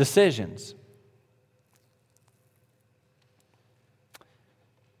decisions.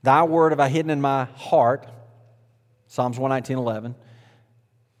 Thy word have I hidden in my heart, Psalms 119:11.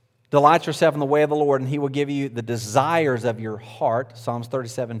 Delight yourself in the way of the Lord, and He will give you the desires of your heart, Psalms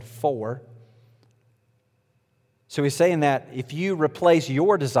 37:4. So he's saying that if you replace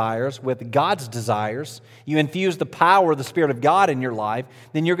your desires with God's desires, you infuse the power of the Spirit of God in your life,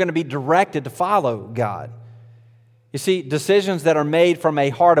 then you're going to be directed to follow God. You see, decisions that are made from a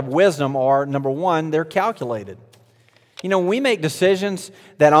heart of wisdom are, number one, they're calculated. You know, when we make decisions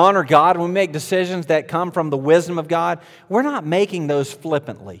that honor God, when we make decisions that come from the wisdom of God, we're not making those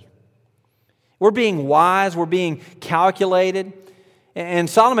flippantly. We're being wise, we're being calculated. And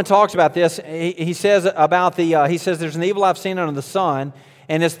Solomon talks about this. He says there's an evil I've seen under the sun,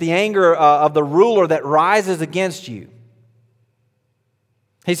 and it's the anger of the ruler that rises against you.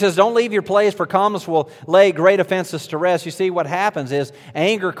 He says, don't leave your place, for calmness will lay great offenses to rest. You see, what happens is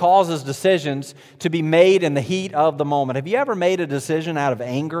anger causes decisions to be made in the heat of the moment. Have you ever made a decision out of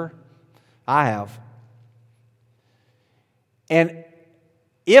anger? I have. And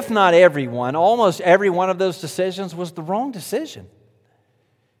if not everyone, almost every one of those decisions was the wrong decision.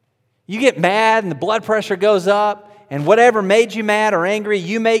 You get mad and the blood pressure goes up, and whatever made you mad or angry,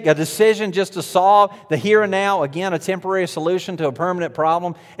 you make a decision just to solve the here and now, again, a temporary solution to a permanent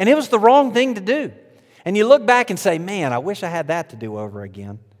problem, and it was the wrong thing to do. And you look back and say, man, I wish I had that to do over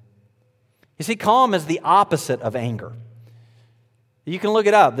again. You see, calm is the opposite of anger. You can look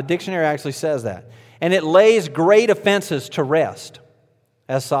it up. The dictionary actually says that. And it lays great offenses to rest,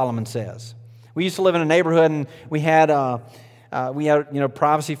 as Solomon says. We used to live in a neighborhood, and we had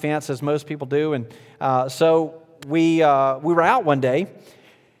privacy fence, as most people do, and so we were out one day,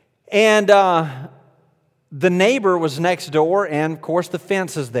 and the neighbor was next door, and of course the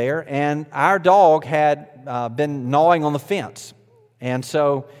fence is there, and our dog had been gnawing on the fence, and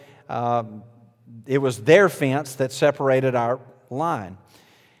so it was their fence that separated our line,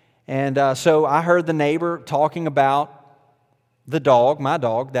 and so I heard the neighbor talking about the dog, my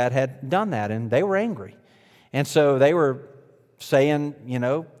dog, that had done that, and they were angry, and so they were saying,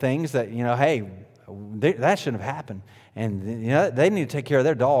 things that, hey, that shouldn't have happened, and they need to take care of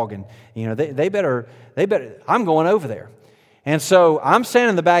their dog, and they better. I'm going over there, and so I'm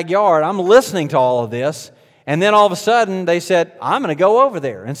standing in the backyard. I'm listening to all of this, and then all of a sudden they said, "I'm going to go over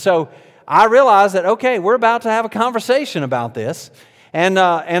there," and so I realized that okay, we're about to have a conversation about this,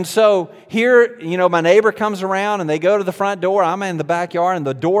 and so here, my neighbor comes around, and they go to the front door. I'm in the backyard, and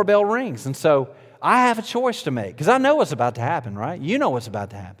the doorbell rings, and so I have a choice to make because I know what's about to happen, right? You know what's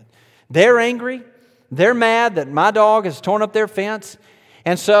about to happen. They're angry. They're mad that my dog has torn up their fence.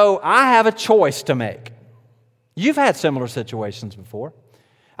 And so I have a choice to make. You've had similar situations before.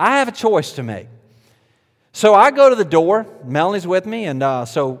 I have a choice to make. So I go to the door. Melanie's with me. And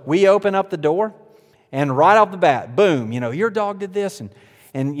so we open up the door. And right off the bat, boom, your dog did this.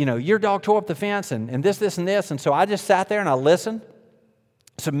 And your dog tore up the fence. And this, and this. And so I just sat there and I listened.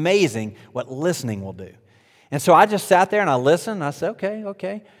 It's amazing what listening will do. And so I just sat there and I listened. And I said,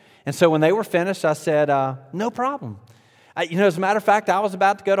 okay. And so when they were finished, I said, no problem. As a matter of fact, I was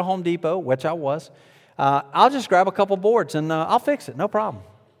about to go to Home Depot, which I was. I'll just grab a couple boards and I'll fix it. No problem.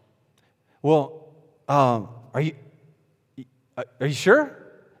 Well, are you sure?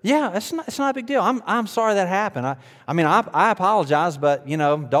 Yeah, it's not a big deal. I'm sorry that happened. I apologize, but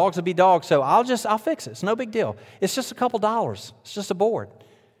dogs will be dogs, so I'll fix it. It's no big deal. It's just a couple dollars. It's just a board.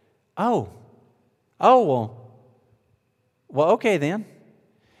 Oh, well, okay then.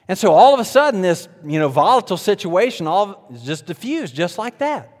 And so all of a sudden, this volatile situation is just diffused, just like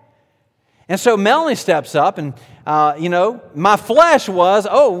that. And so Melanie steps up, and my flesh was,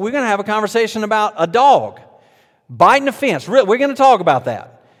 we're going to have a conversation about a dog biting a fence. We're going to talk about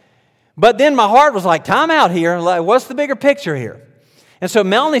that. But then my heart was like, time out here. What's the bigger picture here? And so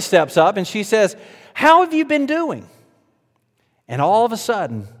Melanie steps up, and she says, how have you been doing? And all of a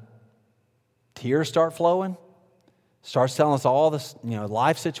sudden, tears start flowing. Starts telling us all this,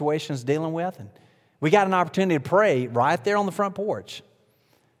 life situations dealing with, and We got an opportunity to pray right there on the front porch.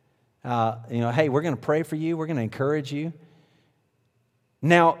 Hey, we're going to pray for you. We're going to encourage you.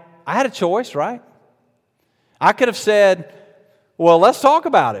 Now, I had a choice, right? I could have said, well, let's talk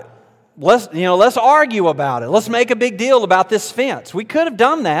about it. Let's argue about it. Let's make a big deal about this fence. We could have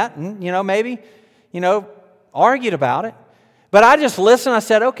done that and, maybe, argued about it. But I just listened. I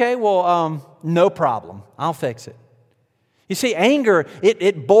said, okay, well, no problem. I'll fix it. You see, anger,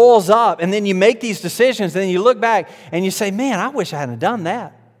 it boils up, and then you make these decisions, and then you look back and you say, man, I wish I hadn't done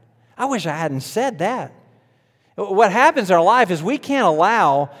that. I wish I hadn't said that. What happens in our life is we can't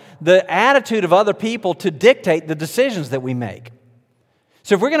allow the attitude of other people to dictate the decisions that we make.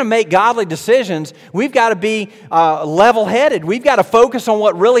 So if we're going to make godly decisions, we've got to be level-headed. We've got to focus on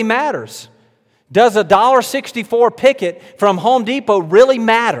what really matters. Does a $1.64 picket from Home Depot really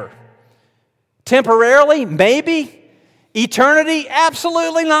matter? Temporarily? Maybe. Eternity?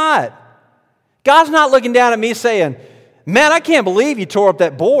 Absolutely not. God's not looking down at me saying, man, I can't believe you tore up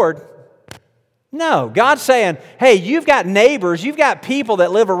that board. No, God's saying, hey, you've got neighbors, you've got people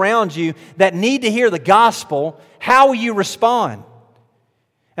that live around you that need to hear the gospel. How will you respond?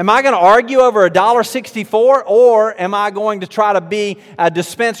 Am I going to argue over a $1.64, or am I going to try to be a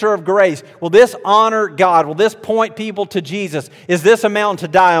dispenser of grace? Will this honor God? Will this point people to Jesus? Is this a mountain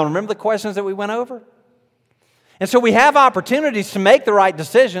to die on? Remember the questions that we went over? And so we have opportunities to make the right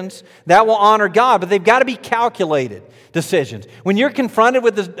decisions that will honor God, but they've got to be calculated decisions. When you're confronted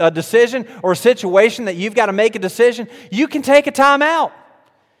with a decision or a situation that you've got to make a decision, you can take a time out.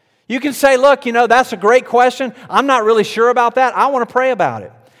 You can say, look, that's a great question. I'm not really sure about that. I want to pray about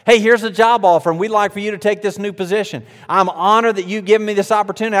it. Hey, here's a job offer, and we'd like for you to take this new position. I'm honored that you've given me this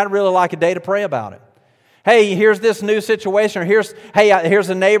opportunity. I'd really like a day to pray about it. Hey, here's this new situation, or here's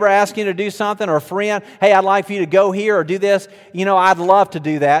a neighbor asking you to do something, or a friend. Hey, I'd like for you to go here or do this. I'd love to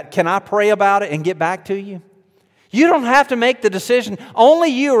do that. Can I pray about it and get back to you? You don't have to make the decision. Only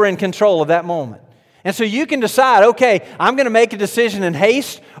you are in control of that moment. And so you can decide, okay, I'm going to make a decision in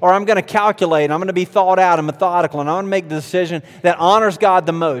haste, or I'm going to calculate. I'm going to be thought out and methodical, and I'm going to make the decision that honors God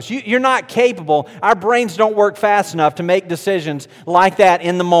the most. You're not capable. Our brains don't work fast enough to make decisions like that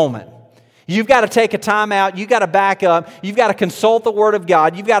in the moment. You've got to take a time out. You've got to back up. You've got to consult the Word of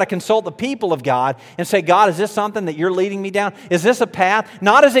God. You've got to consult the people of God and say, God, is this something that you're leading me down? Is this a path?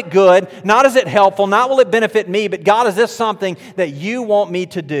 Not is it good, not is it helpful, not will it benefit me, but God, is this something that you want me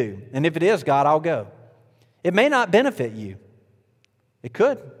to do? And if it is, God, I'll go. It may not benefit you. It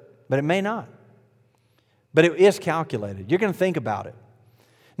could, but it may not. But it is calculated. You're going to think about it.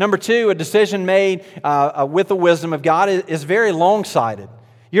 Number two, a decision made with the wisdom of God is very long-sighted.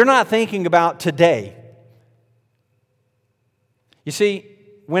 You're not thinking about today. You see,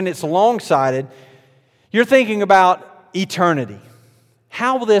 when it's long-sighted, you're thinking about eternity.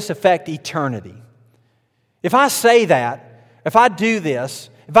 How will this affect eternity? If I say that, if I do this,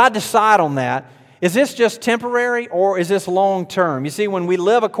 if I decide on that, is this just temporary or is this long-term? You see, when we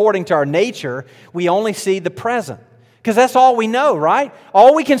live according to our nature, we only see the present. Because that's all we know, right?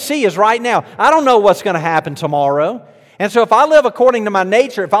 All we can see is right now. I don't know what's going to happen tomorrow. And so if I live according to my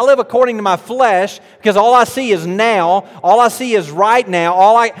nature, if I live according to my flesh, because all I see is now, all I see is right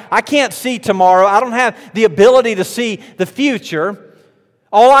now, I can't see tomorrow, I don't have the ability to see the future.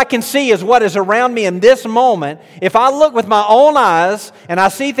 All I can see is what is around me in this moment. If I look with my own eyes and I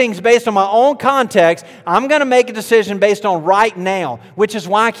see things based on my own context, I'm going to make a decision based on right now, which is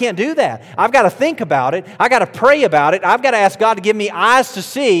why I can't do that. I've got to think about it. I've got to pray about it. I've got to ask God to give me eyes to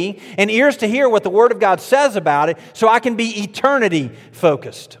see and ears to hear what the Word of God says about it so I can be eternity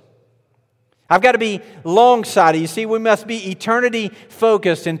focused. I've got to be long-sighted. You see, we must be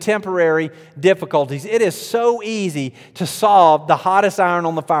eternity-focused in temporary difficulties. It is so easy to solve the hottest iron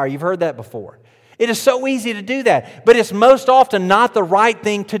on the fire. You've heard that before. It is so easy to do that, but it's most often not the right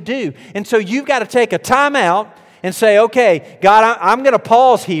thing to do. And so you've got to take a time out and say, okay, God, I'm going to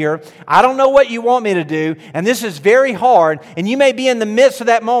pause here. I don't know what you want me to do, and this is very hard. And you may be in the midst of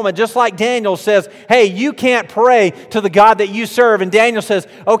that moment, just like Daniel says, hey, you can't pray to the God that you serve. And Daniel says,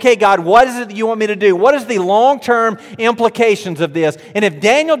 okay, God, what is it that you want me to do? What is the long-term implications of this? And if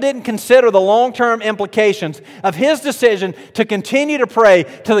Daniel didn't consider the long-term implications of his decision to continue to pray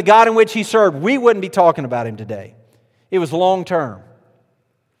to the God in which he served, we wouldn't be talking about him today. It was long-term.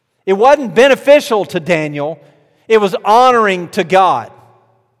 It wasn't beneficial to Daniel. It was honoring to God.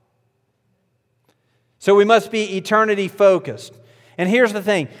 So we must be eternity focused. And here's the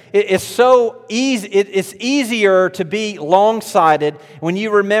thing. It's so easy. It's easier to be long-sighted when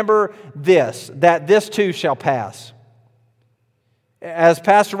you remember this, that this too shall pass. As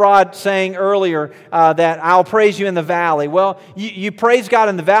Pastor Rod saying earlier, that I'll praise you in the valley. Well, you praise God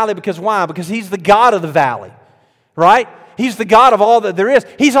in the valley because why? Because He's the God of the valley, right? He's the God of all that there is.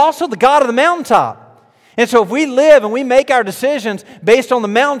 He's also the God of the mountaintop. And so if we live and we make our decisions based on the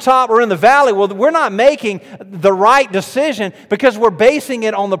mountaintop or in the valley, well, we're not making the right decision because we're basing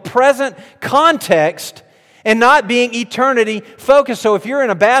it on the present context and not being eternity focused. So if you're in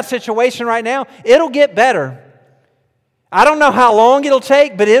a bad situation right now, it'll get better. I don't know how long it'll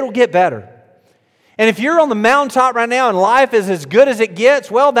take, but it'll get better. And if you're on the mountaintop right now and life is as good as it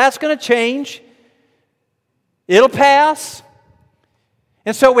gets, well, that's going to change. It'll pass.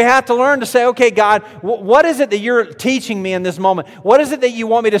 And so we have to learn to say, okay, God, what is it that you're teaching me in this moment? What is it that you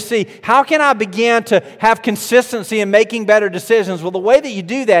want me to see? How can I begin to have consistency in making better decisions? Well, the way that you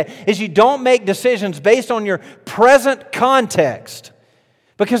do that is you don't make decisions based on your present context,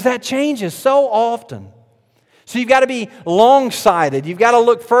 because that changes so often. So you've got to be long-sighted. You've got to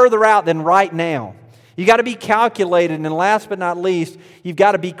look further out than right now. You've got to be calculated. And last but not least, you've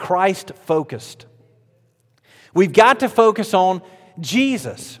got to be Christ-focused. We've got to focus on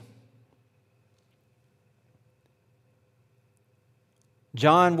Jesus.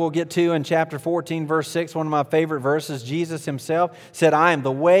 John, we'll get to in chapter 14, verse 6, one of my favorite verses. Jesus Himself said, I am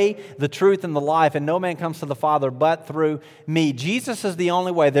the way, the truth, and the life, and no man comes to the Father but through me. Jesus is the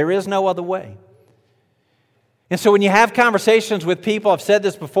only way. There is no other way. And so when you have conversations with people, I've said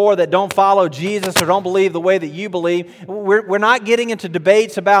this before, that don't follow Jesus or don't believe the way that you believe, we're not getting into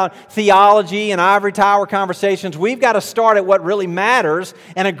debates about theology and ivory tower conversations. We've got to start at what really matters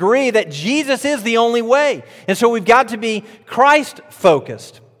and agree that Jesus is the only way. And so we've got to be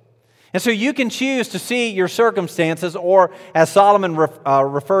Christ-focused. And so you can choose to see your circumstances, or as Solomon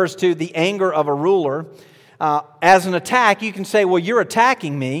refers to the anger of a ruler, as an attack. You can say, well, you're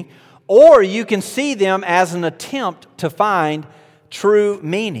attacking me. Or you can see them as an attempt to find true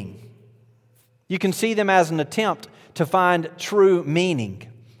meaning. You can see them as an attempt to find true meaning.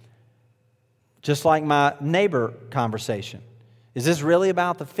 Just like my neighbor conversation. Is this really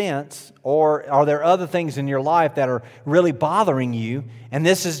about the fence? Or are there other things in your life that are really bothering you? And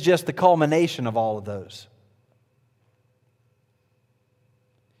this is just the culmination of all of those.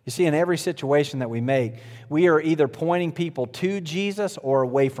 You see, in every situation that we make, we are either pointing people to Jesus or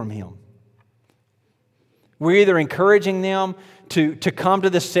away from Him. We're either encouraging them to come to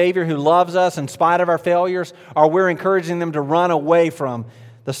the Savior who loves us in spite of our failures, or we're encouraging them to run away from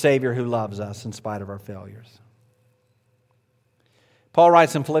the Savior who loves us in spite of our failures. Paul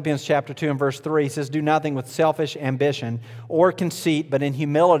writes in Philippians chapter 2 and verse 3, he says, do nothing with selfish ambition or conceit, but in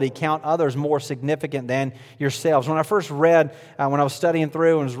humility count others more significant than yourselves. When I first read, when I was studying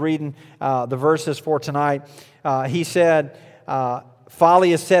through and was reading the verses for tonight, he said,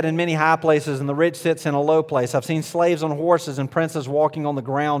 folly is set in many high places, and the rich sits in a low place. I've seen slaves on horses and princes walking on the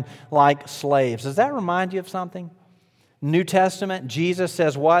ground like slaves. Does that remind you of something? New Testament, Jesus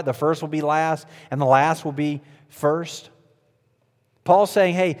says what? The first will be last, and the last will be first. Paul's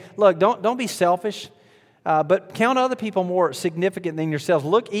saying, hey, look, don't be selfish, but count other people more significant than yourselves.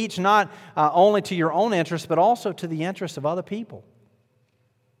 Look each not only to your own interests, but also to the interests of other people.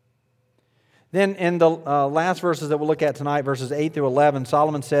 Then in the last verses that we'll look at tonight, verses 8 through 11,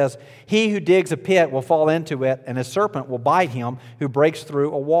 Solomon says, he who digs a pit will fall into it, and a serpent will bite him who breaks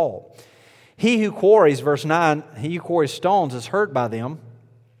through a wall. He who quarries, verse 9, he who quarries stones is hurt by them,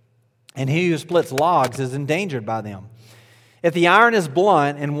 and he who splits logs is endangered by them. If the iron is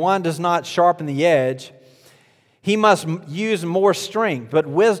blunt and one does not sharpen the edge, he must use more strength, but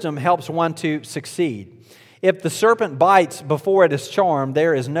wisdom helps one to succeed. If the serpent bites before it is charmed,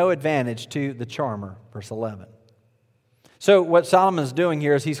 there is no advantage to the charmer. Verse 11. So what Solomon is doing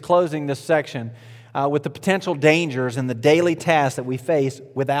here is he's closing this section with the potential dangers and the daily tasks that we face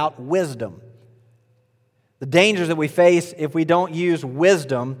without wisdom. The dangers that we face if we don't use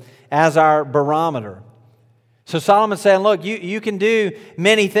wisdom as our barometer. So Solomon's saying, look, you can do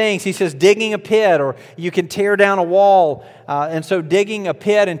many things. He says digging a pit, or you can tear down a wall. And so digging a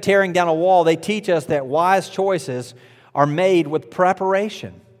pit and tearing down a wall, they teach us that wise choices are made with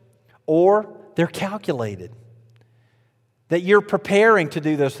preparation, or they're calculated. That you're preparing to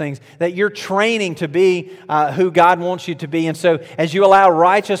do those things, that you're training to be who God wants you to be. And so as you allow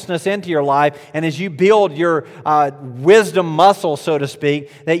righteousness into your life, and as you build your wisdom muscle, so to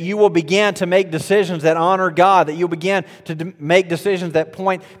speak, that you will begin to make decisions that honor God, that you'll begin to make decisions that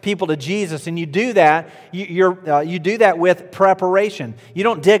point people to Jesus. And you do that, you do that with preparation. You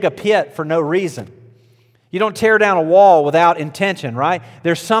don't dig a pit for no reason. You don't tear down a wall without intention, right?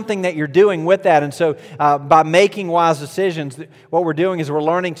 There's something that you're doing with that. And so by making wise decisions, what we're doing is we're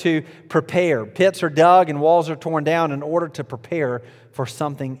learning to prepare. Pits are dug and walls are torn down in order to prepare for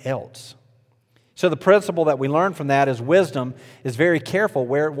something else. So the principle that we learn from that is wisdom is very careful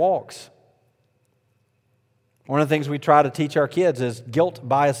where it walks. One of the things we try to teach our kids is guilt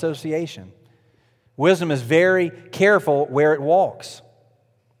by association. Wisdom is very careful where it walks.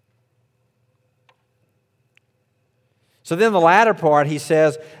 So then the latter part, he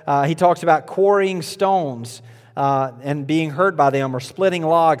says, he talks about quarrying stones and being hurt by them, or splitting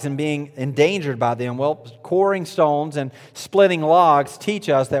logs and being endangered by them. Well, quarrying stones and splitting logs teach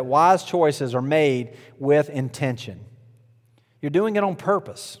us that wise choices are made with intention. You're doing it on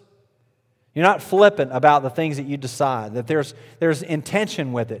purpose. You're not flippant about the things that you decide, that there's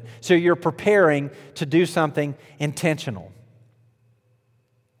intention with it. So you're preparing to do something intentional.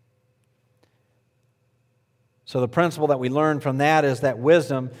 So the principle that we learn from that is that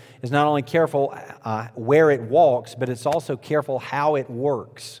wisdom is not only careful where it walks, but it's also careful how it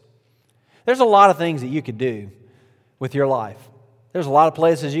works. There's a lot of things that you could do with your life. There's a lot of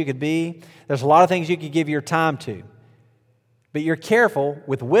places you could be. There's a lot of things you could give your time to. But you're careful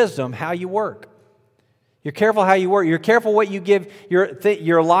with wisdom how you work. You're careful how you work. You're careful what you give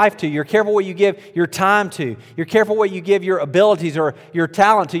your life to. You're careful what you give your time to. You're careful what you give your abilities or your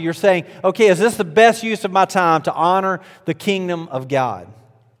talent to. You're saying, okay, is this the best use of my time to honor the kingdom of God?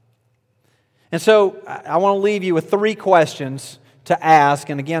 And so I want to leave you with 3 questions to ask.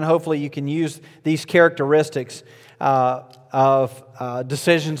 And again, hopefully you can use these characteristics of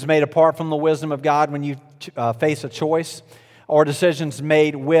decisions made apart from the wisdom of God when you face a choice, or decisions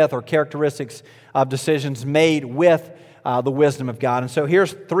made with, or characteristics of decisions made with the wisdom of God. And so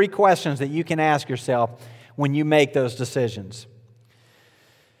here's 3 questions that you can ask yourself when you make those decisions.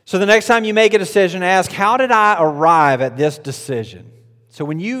 So the next time you make a decision, ask, how did I arrive at this decision? So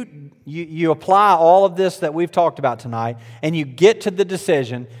when you apply all of this that we've talked about tonight, and you get to the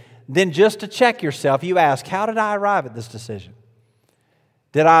decision, then just to check yourself, you ask, how did I arrive at this decision?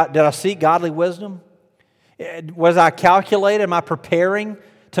 Did I seek godly wisdom? Was I calculated? Am I preparing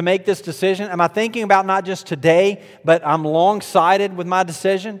to make this decision? Am I thinking about not just today, but I'm long-sighted with my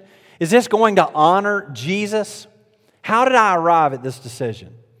decision? Is this going to honor Jesus? How did I arrive at this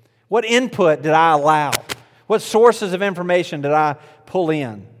decision? What input did I allow? What sources of information did I pull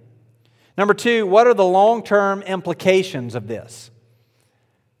in? Number 2, what are the long-term implications of this?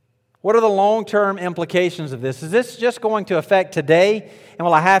 What are the long-term implications of this? Is this just going to affect today, and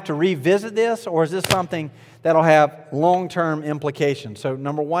will I have to revisit this, or is this something that'll have long-term implications? So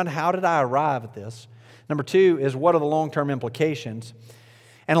number 1, how did I arrive at this? Number 2 is, what are the long-term implications?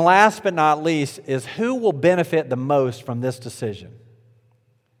 And last but not least is, who will benefit the most from this decision?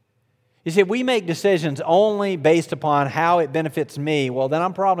 You see, if we make decisions only based upon how it benefits me, well, then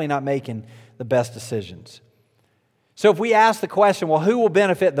I'm probably not making the best decisions. So if we ask the question, well, who will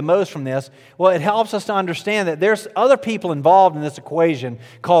benefit the most from this? Well, it helps us to understand that there's other people involved in this equation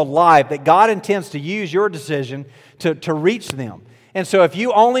called life, that God intends to use your decision to reach them. And so if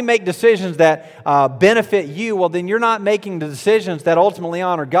you only make decisions that benefit you, well, then you're not making the decisions that ultimately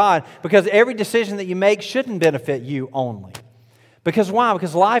honor God, because every decision that you make shouldn't benefit you only. Because why?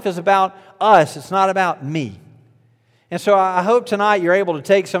 Because life is about us. It's not about me. And so I hope tonight you're able to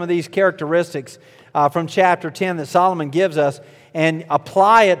take some of these characteristics from chapter 10 that Solomon gives us and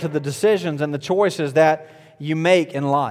apply it to the decisions and the choices that you make in life.